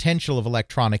studying the potential of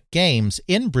electronic games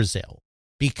in Brazil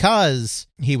because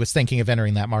he was thinking of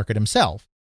entering that market himself.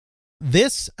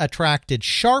 This attracted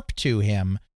Sharp to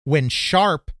him when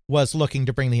Sharp was looking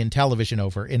to bring the Intellivision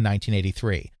over in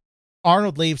 1983.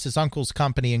 Arnold leaves his uncle's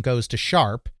company and goes to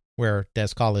Sharp, where Des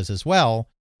Call is as well,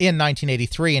 in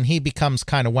 1983, and he becomes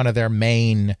kind of one of their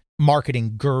main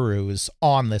marketing gurus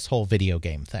on this whole video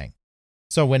game thing.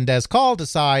 So when Des Call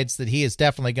decides that he is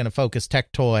definitely going to focus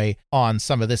Tectoy on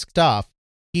some of this stuff,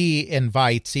 he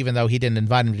invites, even though he didn't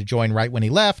invite him to join right when he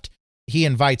left, he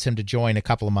invites him to join a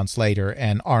couple of months later,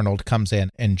 and Arnold comes in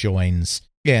and joins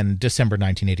in December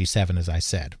 1987, as I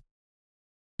said.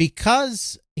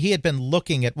 Because he had been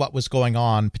looking at what was going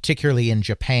on, particularly in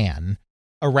Japan,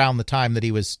 around the time that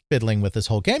he was fiddling with this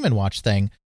whole Game & Watch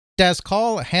thing, Des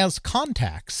Call has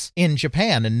contacts in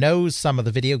Japan and knows some of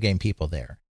the video game people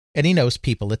there. And he knows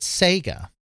people at Sega.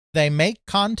 They make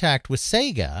contact with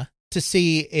Sega to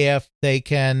see if they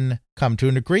can come to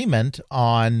an agreement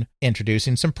on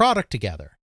introducing some product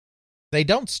together. They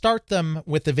don't start them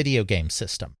with the video game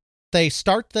system. They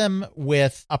start them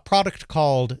with a product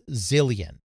called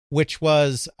Zillion, which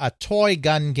was a toy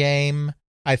gun game,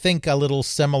 I think a little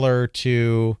similar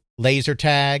to Laser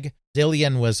Tag.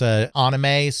 Zillion was an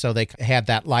anime, so they had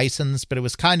that license, but it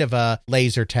was kind of a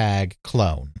Laser Tag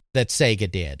clone that Sega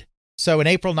did. So in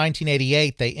April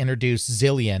 1988, they introduced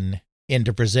Zillion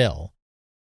into Brazil.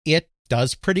 It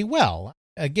does pretty well.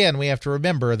 Again, we have to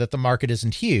remember that the market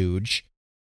isn't huge.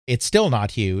 It's still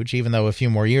not huge, even though a few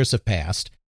more years have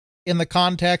passed. In the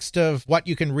context of what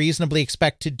you can reasonably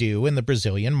expect to do in the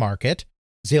Brazilian market,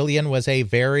 Zillion was a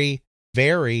very,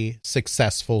 very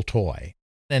successful toy.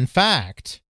 In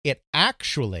fact, it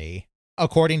actually,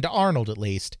 according to Arnold at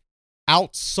least,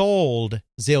 outsold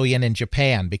Zillion in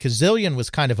Japan, because Zillion was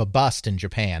kind of a bust in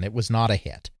Japan. It was not a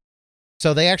hit.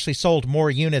 So they actually sold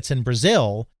more units in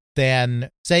Brazil than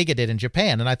Sega did in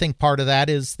Japan. And I think part of that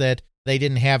is that they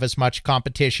didn't have as much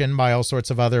competition by all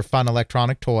sorts of other fun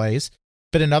electronic toys.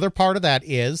 But another part of that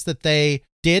is that they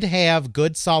did have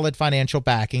good, solid financial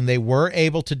backing. They were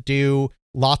able to do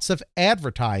lots of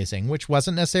advertising, which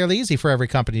wasn't necessarily easy for every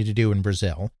company to do in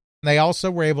Brazil. They also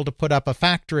were able to put up a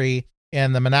factory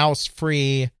in the Manaus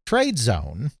Free Trade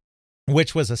Zone,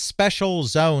 which was a special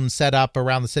zone set up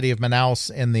around the city of Manaus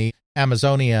in the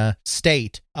Amazonia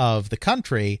state of the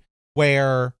country,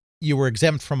 where you were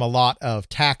exempt from a lot of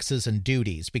taxes and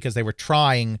duties because they were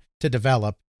trying to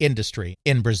develop industry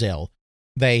in Brazil.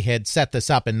 They had set this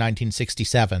up in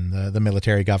 1967, the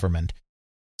military government.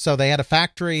 So they had a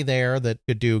factory there that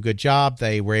could do a good job.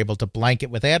 They were able to blanket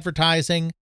with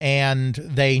advertising, and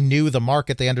they knew the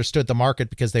market. They understood the market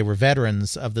because they were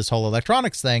veterans of this whole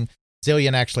electronics thing.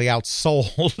 Zillion actually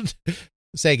outsold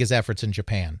Sega's efforts in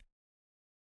Japan.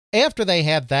 After they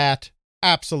had that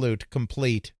absolute,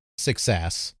 complete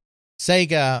success,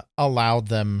 Sega allowed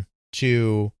them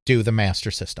to do the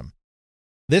Master System.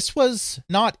 This was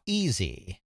not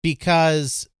easy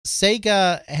because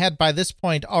Sega had by this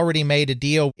point already made a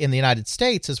deal in the United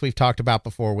States, as we've talked about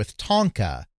before, with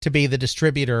Tonka to be the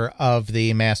distributor of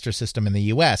the Master System in the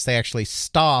US. They actually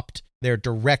stopped their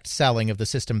direct selling of the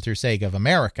system through Sega of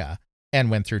America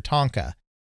and went through Tonka.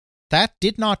 That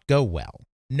did not go well.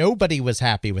 Nobody was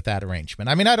happy with that arrangement.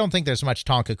 I mean, I don't think there's much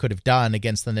Tonka could have done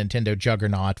against the Nintendo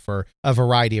juggernaut for a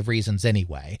variety of reasons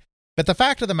anyway. But the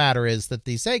fact of the matter is that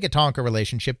the Sega-Tonka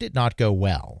relationship did not go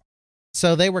well.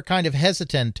 So they were kind of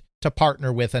hesitant to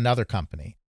partner with another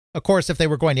company. Of course, if they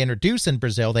were going to introduce in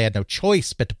Brazil, they had no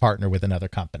choice but to partner with another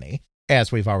company,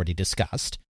 as we've already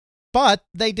discussed. But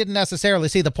they didn't necessarily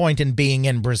see the point in being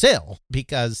in Brazil,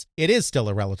 because it is still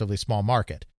a relatively small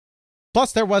market.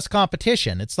 Plus, there was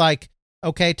competition. It's like,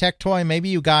 okay, Tectoy, maybe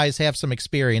you guys have some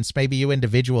experience, maybe you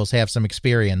individuals have some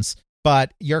experience,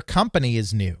 but your company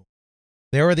is new.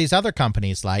 There were these other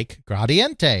companies like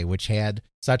Gradiente, which had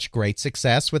such great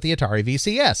success with the Atari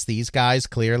VCS. These guys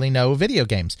clearly know video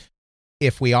games.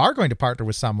 If we are going to partner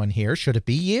with someone here, should it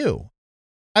be you?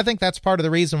 I think that's part of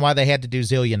the reason why they had to do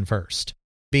Zillion first,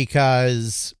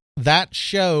 because that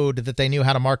showed that they knew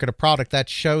how to market a product. That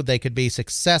showed they could be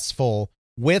successful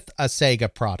with a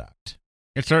Sega product.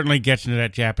 It certainly gets into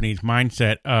that Japanese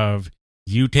mindset of,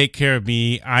 you take care of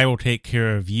me, I will take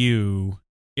care of you.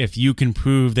 If you can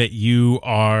prove that you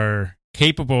are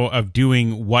capable of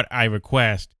doing what I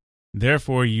request,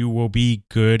 therefore you will be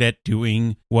good at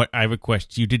doing what I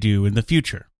request you to do in the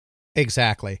future.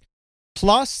 Exactly.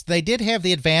 Plus, they did have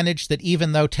the advantage that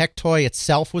even though Tectoy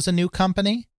itself was a new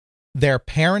company, their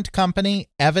parent company,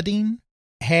 Everdeen,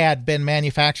 had been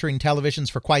manufacturing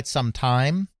televisions for quite some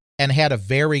time and had a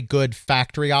very good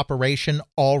factory operation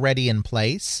already in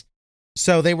place.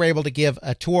 So they were able to give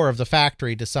a tour of the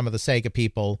factory to some of the Sega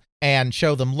people and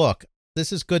show them, look,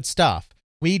 this is good stuff.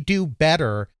 We do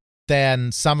better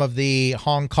than some of the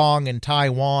Hong Kong and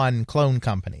Taiwan clone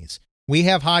companies. We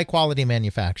have high quality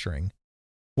manufacturing.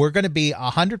 We're going to be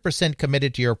 100%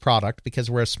 committed to your product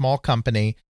because we're a small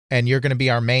company and you're going to be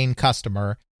our main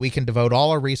customer. We can devote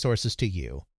all our resources to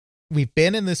you. We've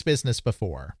been in this business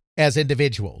before as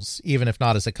individuals, even if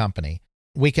not as a company.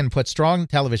 We can put strong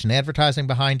television advertising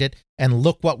behind it, and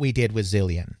look what we did with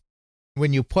Zillion.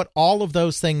 When you put all of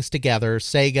those things together,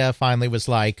 Sega finally was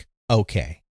like,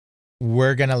 okay,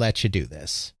 we're going to let you do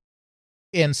this.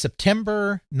 In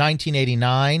September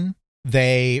 1989,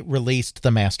 they released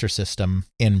the Master System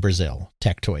in Brazil.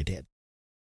 Tectoy did.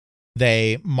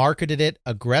 They marketed it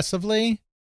aggressively.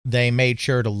 They made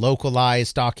sure to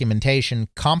localize documentation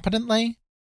competently.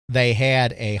 They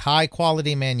had a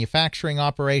high-quality manufacturing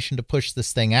operation to push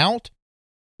this thing out.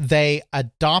 They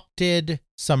adopted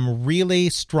some really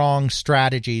strong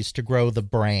strategies to grow the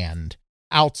brand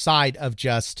outside of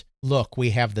just, look,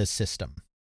 we have this system.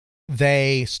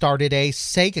 They started a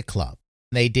Sega Club.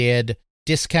 They did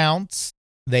discounts.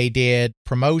 They did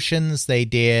promotions. They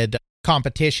did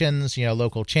competitions,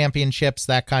 local championships,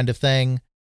 that kind of thing.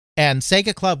 And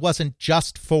Sega Club wasn't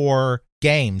just for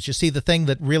games. You see, the thing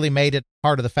that really made it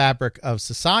part of the fabric of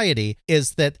society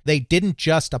is that they didn't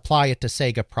just apply it to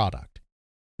Sega product.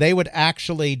 They would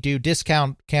actually do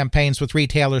discount campaigns with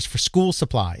retailers for school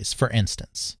supplies, for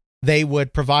instance. They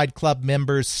would provide club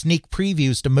members sneak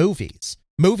previews to movies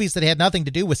that had nothing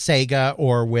to do with Sega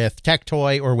or with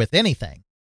Tectoy or with anything.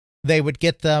 They would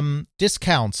get them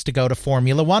discounts to go to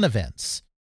Formula One events,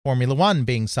 Formula One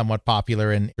being somewhat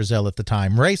popular in Brazil at the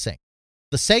time, racing.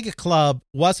 The Sega Club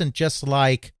wasn't just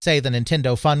like, say, the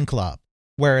Nintendo Fun Club,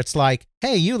 where it's like,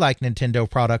 hey, you like Nintendo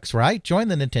products, right? Join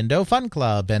the Nintendo Fun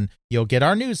Club and you'll get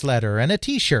our newsletter and a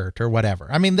t-shirt or whatever.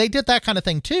 I mean, they did that kind of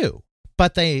thing too.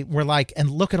 But they were like,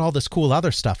 and look at all this cool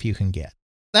other stuff you can get.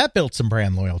 That built some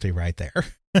brand loyalty right there.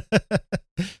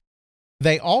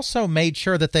 They also made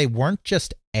sure that they weren't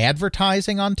just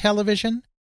advertising on television,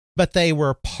 but they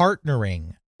were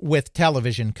partnering with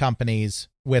television companies,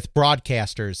 with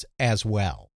broadcasters as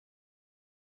well.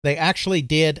 They actually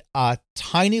did a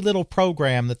tiny little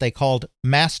program that they called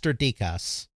Master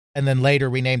DCAS, and then later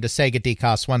renamed to Sega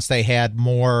DCAS once they had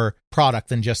more product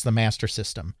than just the Master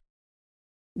System,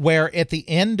 where at the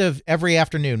end of every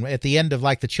afternoon, at the end of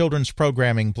like the children's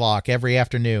programming block every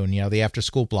afternoon, the after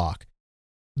school block,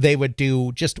 they would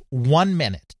do just 1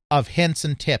 minute of hints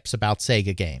and tips about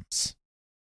Sega games.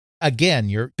 Again,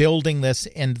 you're building this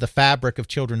into the fabric of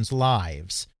children's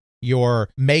lives. You're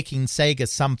making Sega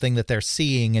something that they're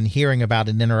seeing and hearing about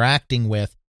and interacting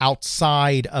with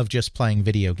outside of just playing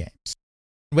video games.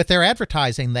 With their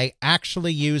advertising, they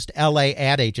actually used LA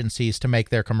ad agencies to make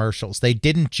their commercials. They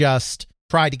didn't just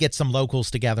try to get some locals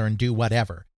together and do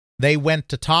whatever. They went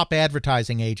to top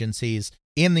advertising agencies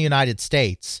in the United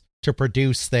States to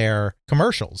produce their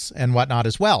commercials and whatnot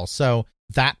as well. So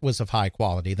that was of high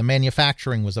quality. The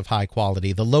manufacturing was of high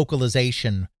quality. The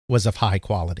localization was of high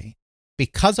quality.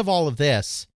 Because of all of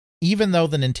this, even though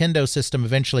the Nintendo system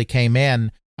eventually came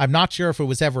in, I'm not sure if it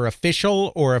was ever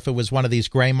official or if it was one of these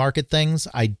gray market things.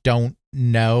 I don't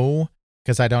know,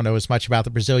 because I don't know as much about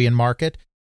the Brazilian market.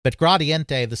 But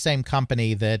Gradiente, the same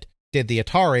company that did the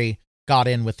Atari, got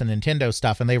in with the Nintendo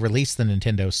stuff, and they released the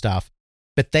Nintendo stuff.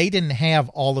 But they didn't have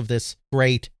all of this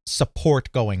great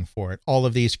support going for it, all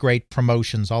of these great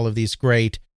promotions, all of these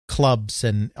great clubs,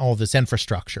 and all this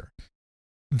infrastructure.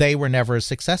 They were never as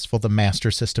successful. The Master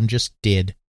System just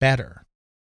did better.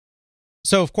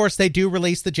 So, of course, they do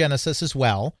release the Genesis as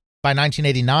well. By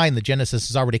 1989, the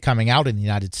Genesis is already coming out in the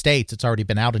United States. It's already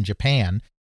been out in Japan.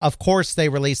 Of course, they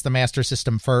released the Master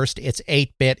System first. It's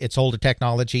 8-bit, it's older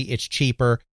technology, it's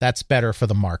cheaper. That's better for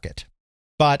the market.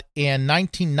 But in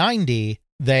 1990,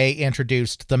 they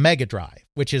introduced the Mega Drive,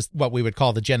 which is what we would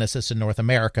call the Genesis in North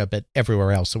America, but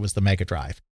everywhere else it was the Mega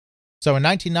Drive. So in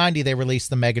 1990, they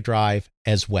released the Mega Drive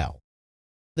as well.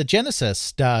 The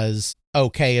Genesis does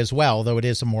okay as well, though it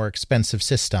is a more expensive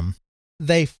system.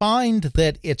 They find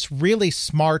that it's really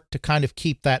smart to kind of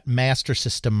keep that Master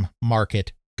System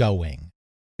market going,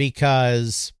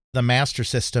 because the Master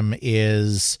System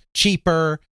is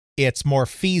cheaper, it's more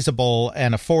feasible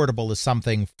and affordable as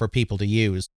something for people to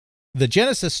use. The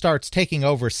Genesis starts taking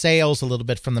over sales a little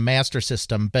bit from the Master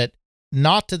System, but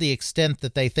not to the extent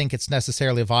that they think it's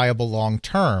necessarily viable long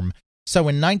term. So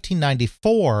in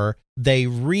 1994, they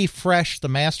refresh the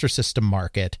Master System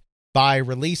market by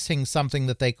releasing something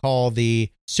that they call the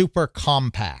Super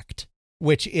Compact,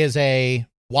 which is a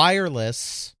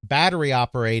wireless,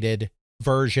 battery-operated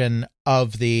version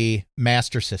of the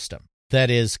Master System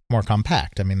that is more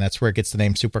compact. I mean, that's where it gets the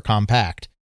name Super Compact.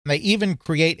 They even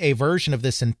create a version of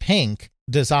this in pink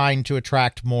designed to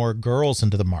attract more girls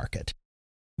into the market.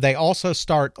 They also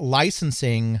start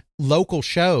licensing local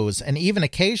shows and even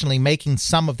occasionally making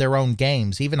some of their own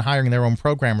games, even hiring their own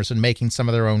programmers and making some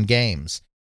of their own games.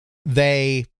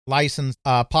 They licensed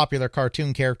a popular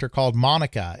cartoon character called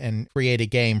Monica and create a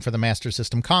game for the Master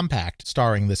System Compact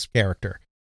starring this character.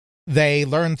 They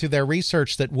learned through their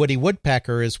research that Woody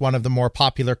Woodpecker is one of the more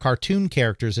popular cartoon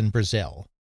characters in Brazil.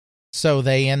 So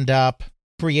they end up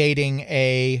creating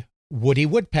a Woody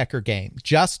Woodpecker game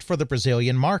just for the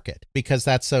Brazilian market because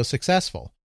that's so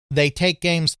successful. They take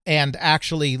games and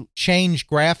actually change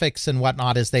graphics and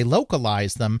whatnot as they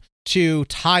localize them to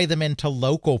tie them into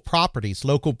local properties,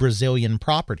 local Brazilian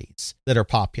properties that are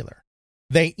popular.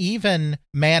 They even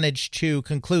managed to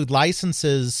conclude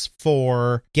licenses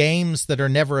for games that are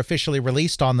never officially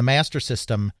released on the Master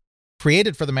System,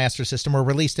 created for the Master System, or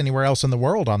released anywhere else in the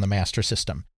world on the Master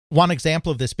System. One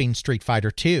example of this being Street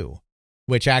Fighter II,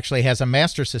 which actually has a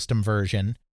Master System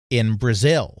version in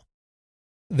Brazil.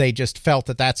 They just felt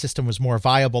that that system was more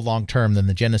viable long-term than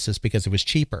the Genesis because it was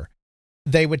cheaper.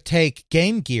 They would take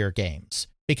Game Gear games,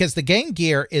 because the Game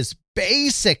Gear is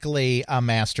basically a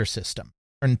Master System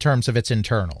in terms of its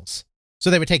internals.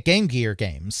 So they would take Game Gear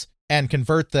games and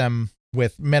convert them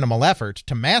with minimal effort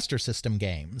to Master System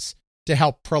games to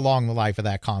help prolong the life of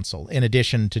that console, in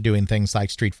addition to doing things like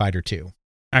Street Fighter II.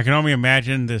 I can only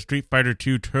imagine the Street Fighter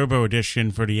II Turbo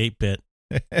Edition for the 8-bit.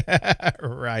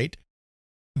 Right.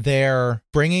 They're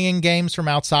bringing in games from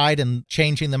outside and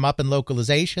changing them up in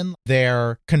localization.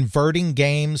 They're converting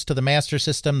games to the Master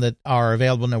System that are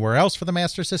available nowhere else for the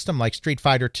Master System, like Street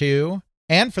Fighter II,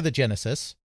 and for the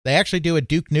Genesis. They actually do a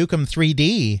Duke Nukem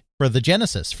 3D for the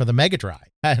Genesis, for the Mega Drive.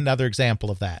 Another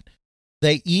example of that.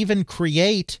 They even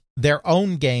create their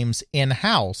own games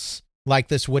in-house like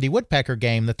this Woody Woodpecker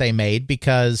game that they made,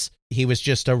 because he was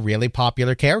just a really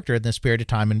popular character in this period of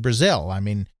time in Brazil. I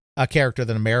mean, a character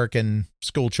that American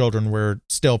school children were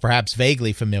still perhaps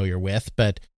vaguely familiar with,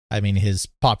 but I mean, his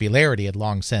popularity had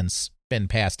long since been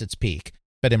past its peak.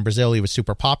 But in Brazil, he was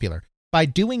super popular. By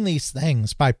doing these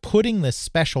things, by putting this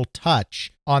special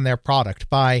touch on their product,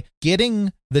 by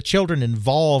getting the children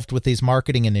involved with these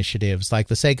marketing initiatives like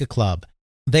the Sega Club,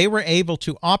 they were able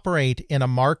to operate in a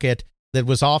market that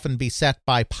was often beset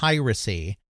by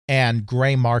piracy and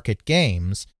gray market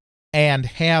games, and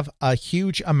have a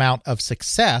huge amount of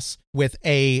success with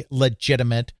a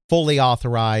legitimate, fully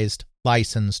authorized,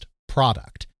 licensed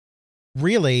product.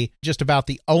 Really, just about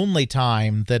the only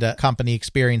time that a company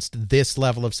experienced this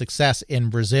level of success in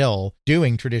Brazil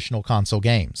doing traditional console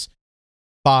games.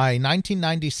 By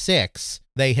 1996,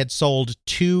 they had sold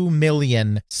 2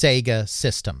 million Sega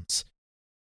systems.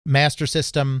 Master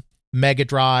System, Mega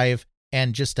Drive,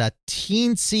 and just a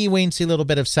teensy-weensy little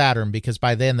bit of Saturn, because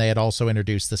by then they had also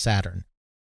introduced the Saturn.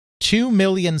 2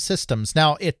 million systems.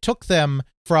 Now, it took them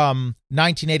from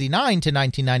 1989 to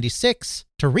 1996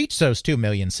 to reach those 2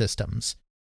 million systems.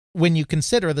 When you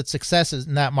consider that success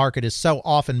in that market is so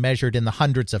often measured in the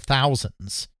hundreds of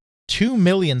thousands, 2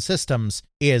 million systems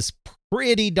is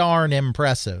pretty darn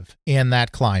impressive in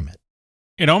that climate.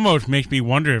 It almost makes me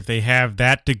wonder if they have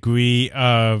that degree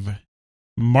of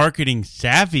marketing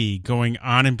savvy going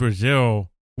on in Brazil,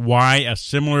 why a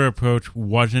similar approach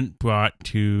wasn't brought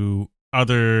to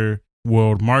other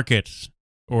world markets,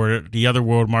 or the other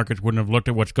world markets wouldn't have looked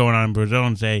at what's going on in Brazil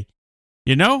and say,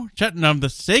 you know, setting up the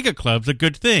Sega Club's a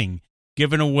good thing.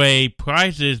 Giving away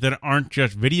prizes that aren't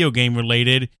just video game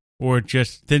related or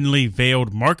just thinly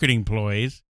veiled marketing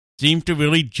ploys seems to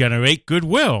really generate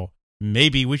goodwill.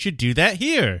 Maybe we should do that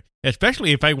here,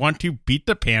 especially if I want to beat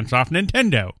the pants off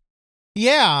Nintendo.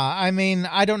 Yeah, I mean,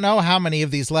 I don't know how many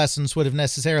of these lessons would have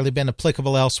necessarily been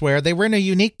applicable elsewhere. They were in a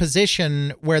unique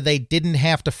position where they didn't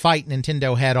have to fight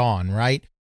Nintendo head on, right?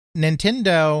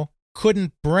 Nintendo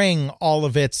couldn't bring all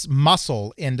of its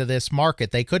muscle into this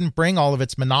market. They couldn't bring all of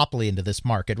its monopoly into this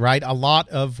market, right? A lot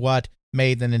of what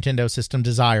made the Nintendo system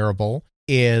desirable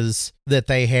is that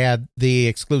they had the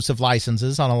exclusive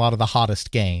licenses on a lot of the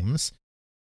hottest games.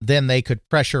 Then they could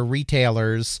pressure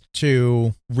retailers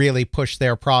to really push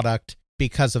their product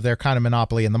because of their kind of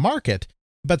monopoly in the market.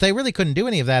 But they really couldn't do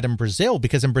any of that in Brazil,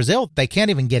 because in Brazil, they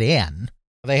can't even get in.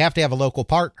 They have to have a local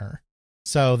partner.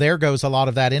 So there goes a lot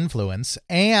of that influence.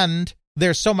 And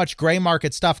there's so much gray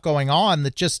market stuff going on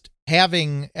that just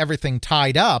having everything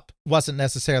tied up wasn't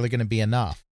necessarily going to be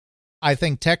enough. I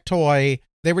think Tectoy,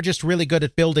 they were just really good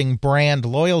at building brand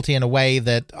loyalty in a way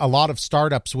that a lot of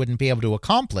startups wouldn't be able to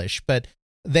accomplish. But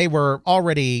they were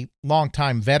already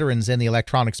longtime veterans in the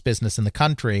electronics business in the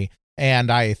country,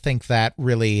 and I think that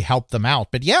really helped them out.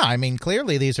 But yeah, I mean,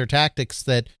 clearly these are tactics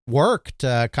that work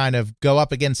to kind of go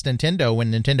up against Nintendo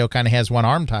when Nintendo kind of has one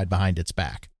arm tied behind its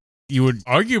back. You would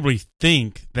arguably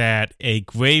think that a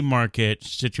gray market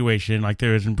situation like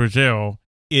there is in Brazil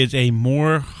is a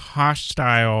more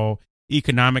hostile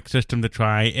economic system to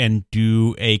try and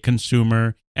do a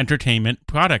consumer entertainment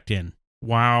product in.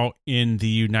 While in the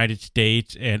United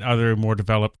States and other more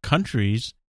developed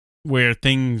countries where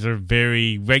things are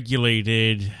very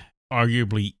regulated,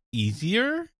 arguably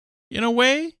easier in a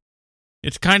way,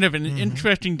 it's kind of an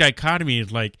interesting dichotomy.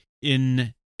 It's like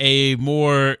in a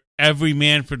more every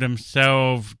man for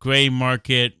themselves gray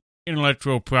market,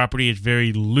 intellectual property is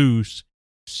very loose.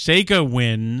 Sega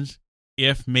wins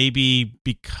if maybe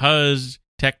because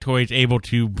Tectoy is able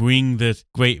to bring this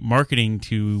great marketing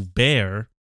to bear.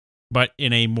 But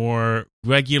in a more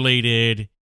regulated,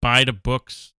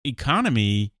 by-the-books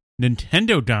economy,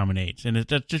 Nintendo dominates. And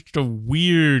that's just a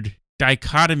weird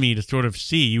dichotomy to sort of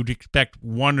see. You'd expect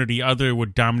one or the other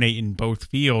would dominate in both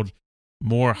fields.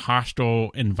 More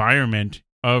hostile environment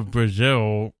of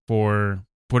Brazil for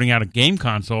putting out a game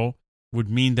console would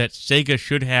mean that Sega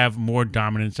should have more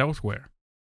dominance elsewhere.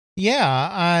 Yeah,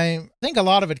 I think a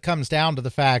lot of it comes down to the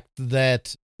fact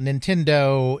that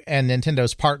Nintendo and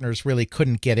Nintendo's partners really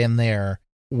couldn't get in there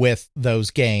with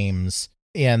those games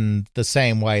in the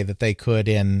same way that they could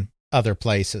in other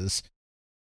places.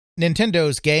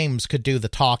 Nintendo's games could do the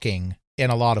talking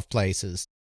in a lot of places.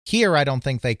 Here, I don't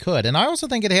think they could. And I also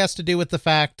think it has to do with the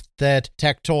fact that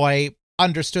Tectoy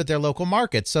understood their local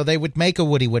market, so they would make a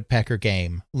Woody Woodpecker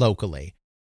game locally.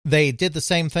 They did the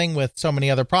same thing with so many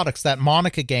other products. That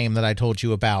Monica game that I told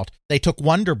you about, they took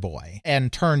Wonder Boy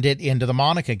and turned it into the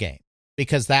Monica game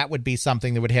because that would be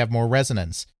something that would have more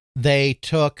resonance. They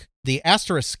took the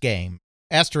Asterix game.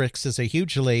 Asterix is a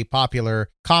hugely popular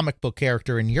comic book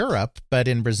character in Europe, but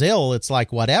in Brazil, it's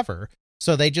like whatever.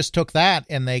 So they just took that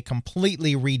and they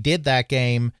completely redid that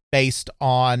game based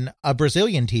on a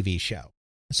Brazilian TV show.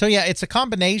 So yeah, it's a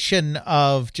combination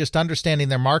of just understanding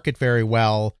their market very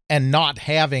well and not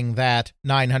having that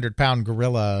 900-pound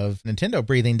gorilla of Nintendo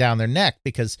breathing down their neck,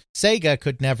 because Sega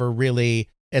could never really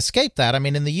escape that. I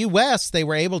mean, in the US, they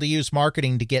were able to use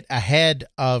marketing to get ahead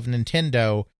of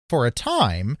Nintendo for a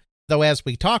time, though as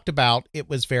we talked about, it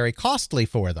was very costly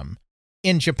for them.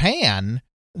 In Japan,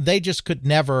 they just could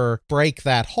never break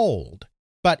that hold.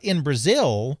 But in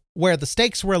Brazil, where the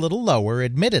stakes were a little lower,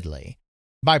 admittedly,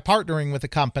 by partnering with a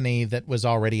company that was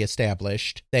already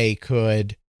established, they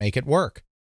could make it work.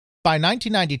 By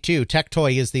 1992,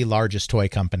 Tectoy is the largest toy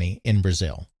company in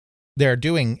Brazil. They're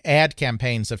doing ad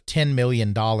campaigns of $10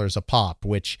 million a pop,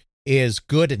 which is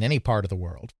good in any part of the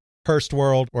world, first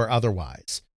world or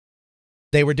otherwise.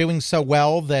 They were doing so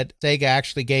well that Sega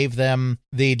actually gave them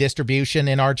the distribution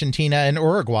in Argentina and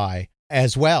Uruguay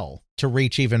as well to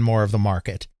reach even more of the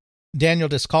market. Daniel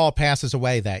Discal passes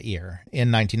away that year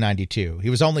in 1992. He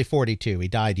was only 42. He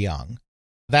died young.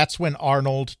 That's when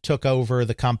Arnold took over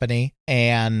the company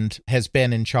and has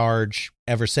been in charge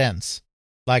ever since.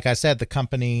 Like I said, the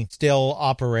company still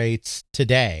operates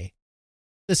today.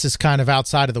 This is kind of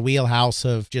outside of the wheelhouse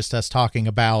of just us talking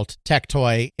about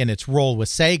Tectoy in its role with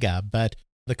Sega, but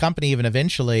the company even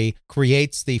eventually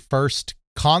creates the first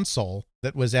console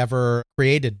that was ever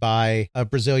created by a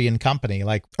Brazilian company,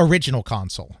 like original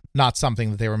console, not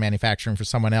something that they were manufacturing for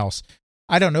someone else.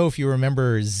 I don't know if you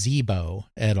remember Zeebo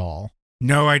at all.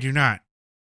 No, I do not.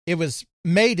 It was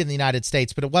made in the United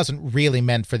States, but it wasn't really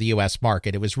meant for the U.S.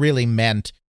 market. It was really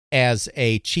meant as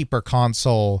a cheaper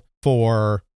console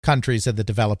for countries of the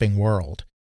developing world.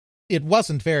 It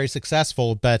wasn't very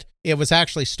successful, but it was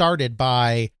actually started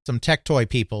by some Tectoy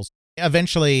people.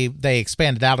 Eventually, they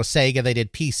expanded out of Sega. They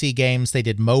did PC games. They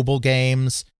did mobile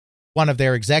games. One of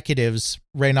their executives,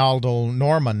 Reynaldo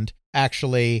Normand,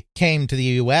 actually came to the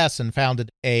U.S. and founded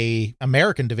a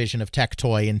American division of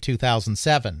Tectoy in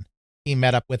 2007. He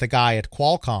met up with a guy at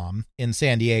Qualcomm in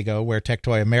San Diego, where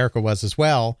Tectoy America was as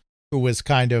well, who was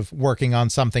kind of working on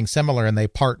something similar, and they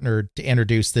partnered to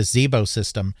introduce this Zeebo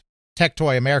system.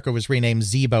 Tectoy America was renamed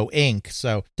Zeebo Inc.,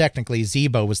 so technically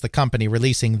Zeebo was the company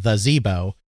releasing the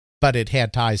Zeebo, but it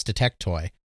had ties to Tectoy.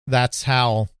 That's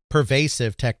how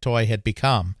pervasive Tectoy had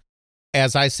become.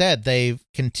 As I said, they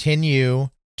continue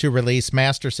to release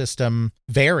Master System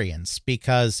variants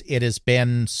because it has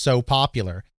been so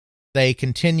popular. They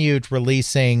continued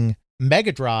releasing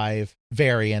Mega Drive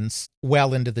variants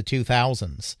well into the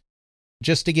 2000s.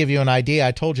 Just to give you an idea,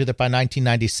 I told you that by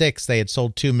 1996 they had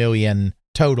sold 2 million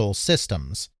total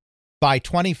systems. By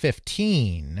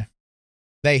 2015,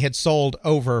 they had sold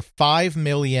over 5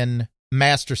 million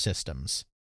Master Systems.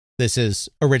 This is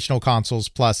original consoles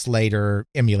plus later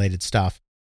emulated stuff.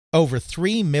 Over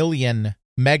 3 million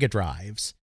Mega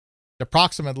Drives.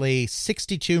 Approximately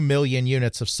 62 million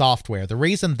units of software. The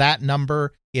reason that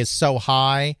number is so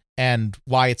high and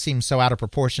why it seems so out of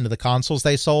proportion to the consoles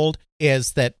they sold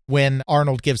is that when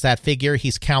Arnold gives that figure,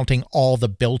 he's counting all the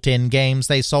built-in games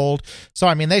they sold. So,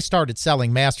 I mean, they started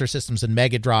selling Master Systems and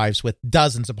Mega Drives with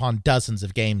dozens upon dozens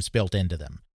of games built into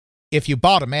them. If you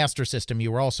bought a Master System,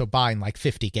 you were also buying like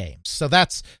 50 games. So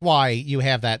that's why you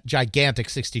have that gigantic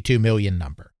 62 million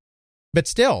number. But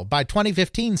still, by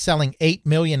 2015, selling 8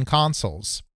 million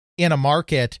consoles in a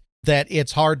market that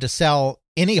it's hard to sell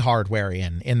any hardware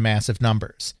in massive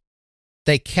numbers.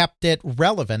 They kept it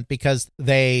relevant because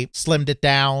they slimmed it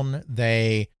down,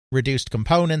 they reduced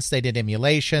components, they did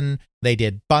emulation, they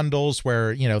did bundles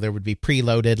where, there would be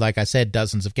preloaded, like I said,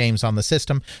 dozens of games on the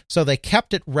system. So they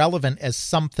kept it relevant as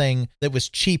something that was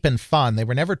cheap and fun. They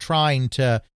were never trying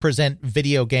to present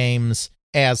video games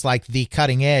as like the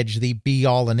cutting edge, the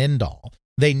be-all and end-all.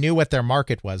 They knew what their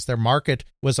market was. Their market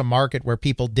was a market where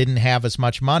people didn't have as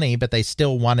much money, but they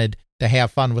still wanted to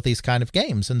have fun with these kind of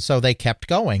games. And so they kept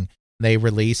going. They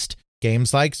released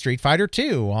games like Street Fighter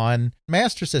II on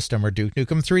Master System or Duke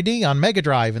Nukem 3D on Mega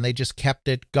Drive, and they just kept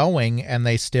it going, and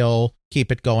they still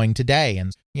keep it going today.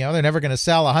 And, they're never going to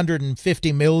sell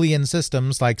 150 million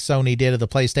systems like Sony did of the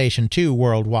PlayStation 2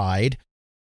 worldwide.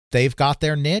 They've got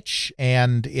their niche,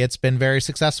 and it's been very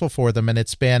successful for them, and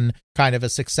it's been kind of a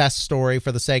success story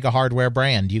for the Sega hardware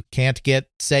brand. You can't get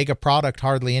Sega product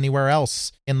hardly anywhere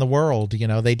else in the world.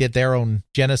 They did their own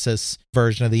Genesis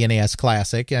version of the NES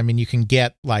Classic. I mean, you can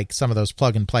get like some of those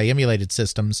plug-and-play emulated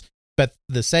systems, but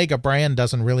the Sega brand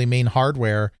doesn't really mean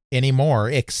hardware anymore,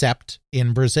 except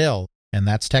in Brazil, and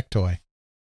that's Tectoy.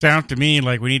 Sounds to me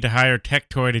like we need to hire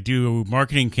Tectoy to do a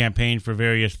marketing campaign for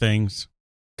various things.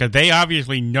 Because they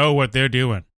obviously know what they're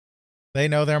doing. They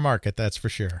know their market, that's for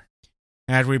sure.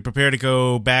 As we prepare to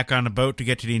go back on a boat to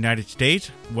get to the United States,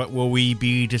 what will we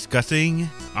be discussing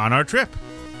on our trip?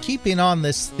 Keeping on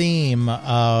this theme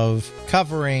of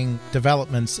covering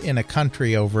developments in a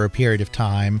country over a period of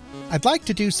time, I'd like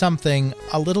to do something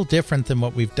a little different than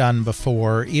what we've done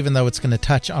before, even though it's going to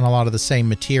touch on a lot of the same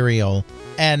material,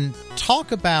 and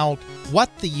talk about what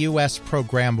the U.S.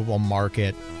 programmable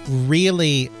market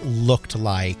really looked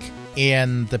like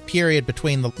in the period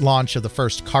between the launch of the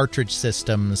first cartridge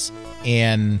systems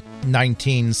in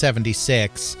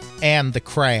 1976 and the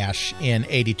crash in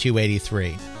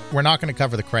 82-83. We're not going to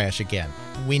cover the crash again.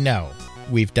 We know.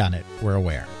 We've done it. We're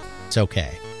aware. It's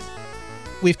okay.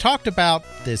 We've talked about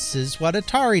this is what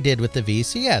Atari did with the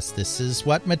VCS. This is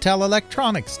what Mattel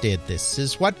Electronics did. This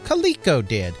is what Coleco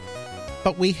did.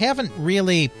 But we haven't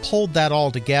really pulled that all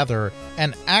together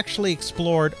and actually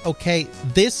explored, okay,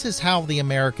 this is how the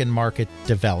American market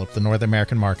developed, the North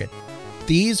American market.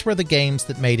 These were the games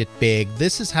that made it big.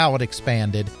 This is how it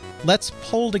expanded. Let's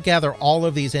pull together all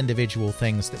of these individual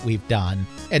things that we've done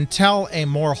and tell a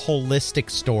more holistic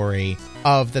story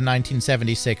of the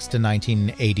 1976 to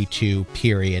 1982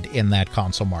 period in that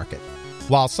console market.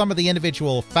 While some of the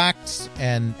individual facts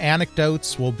and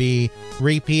anecdotes will be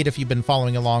repeat if you've been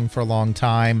following along for a long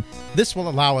time, this will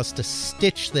allow us to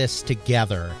stitch this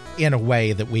together in a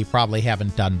way that we probably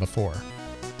haven't done before.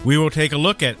 We will take a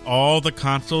look at all the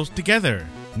consoles together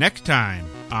next time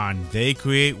on They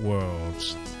Create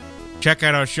Worlds. Check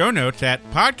out our show notes at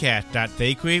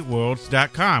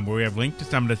podcast.theycreateworlds.com, where we have linked to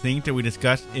some of the things that we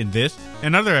discussed in this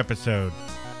and other episodes.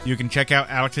 You can check out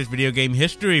Alex's video game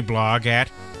history blog at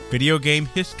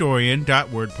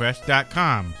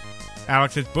videogamehistorian.wordpress.com.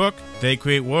 Alex's book, They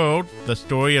Create Worlds, The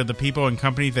Story of the People and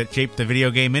Companies That Shaped the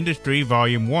Video Game Industry,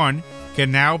 Volume 1,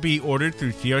 can now be ordered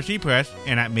through CRC Press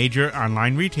and at major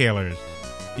online retailers.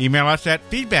 Email us at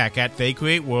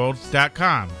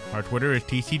feedback@theycreateworlds.com. Our Twitter is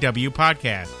TCW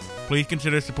Podcast. Please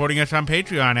consider supporting us on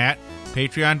Patreon at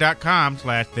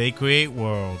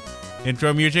patreon.com/theycreateworlds.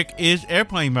 Intro music is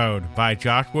Airplane Mode by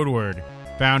Josh Woodward,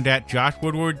 found at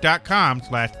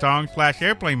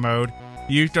joshwoodward.com/song/airplane mode,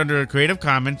 used under a Creative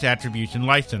Commons Attribution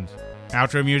License.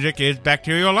 Outro music is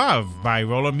Bacterial Love by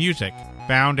Rolla Music,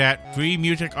 found at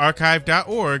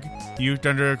freemusicarchive.org, used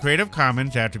under a Creative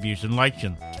Commons Attribution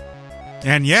License.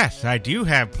 And yes, I do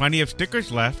have plenty of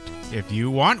stickers left. If you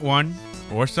want one,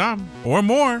 or some, or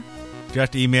more,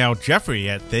 just email Jeffrey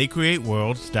at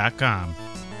theycreateworlds.com.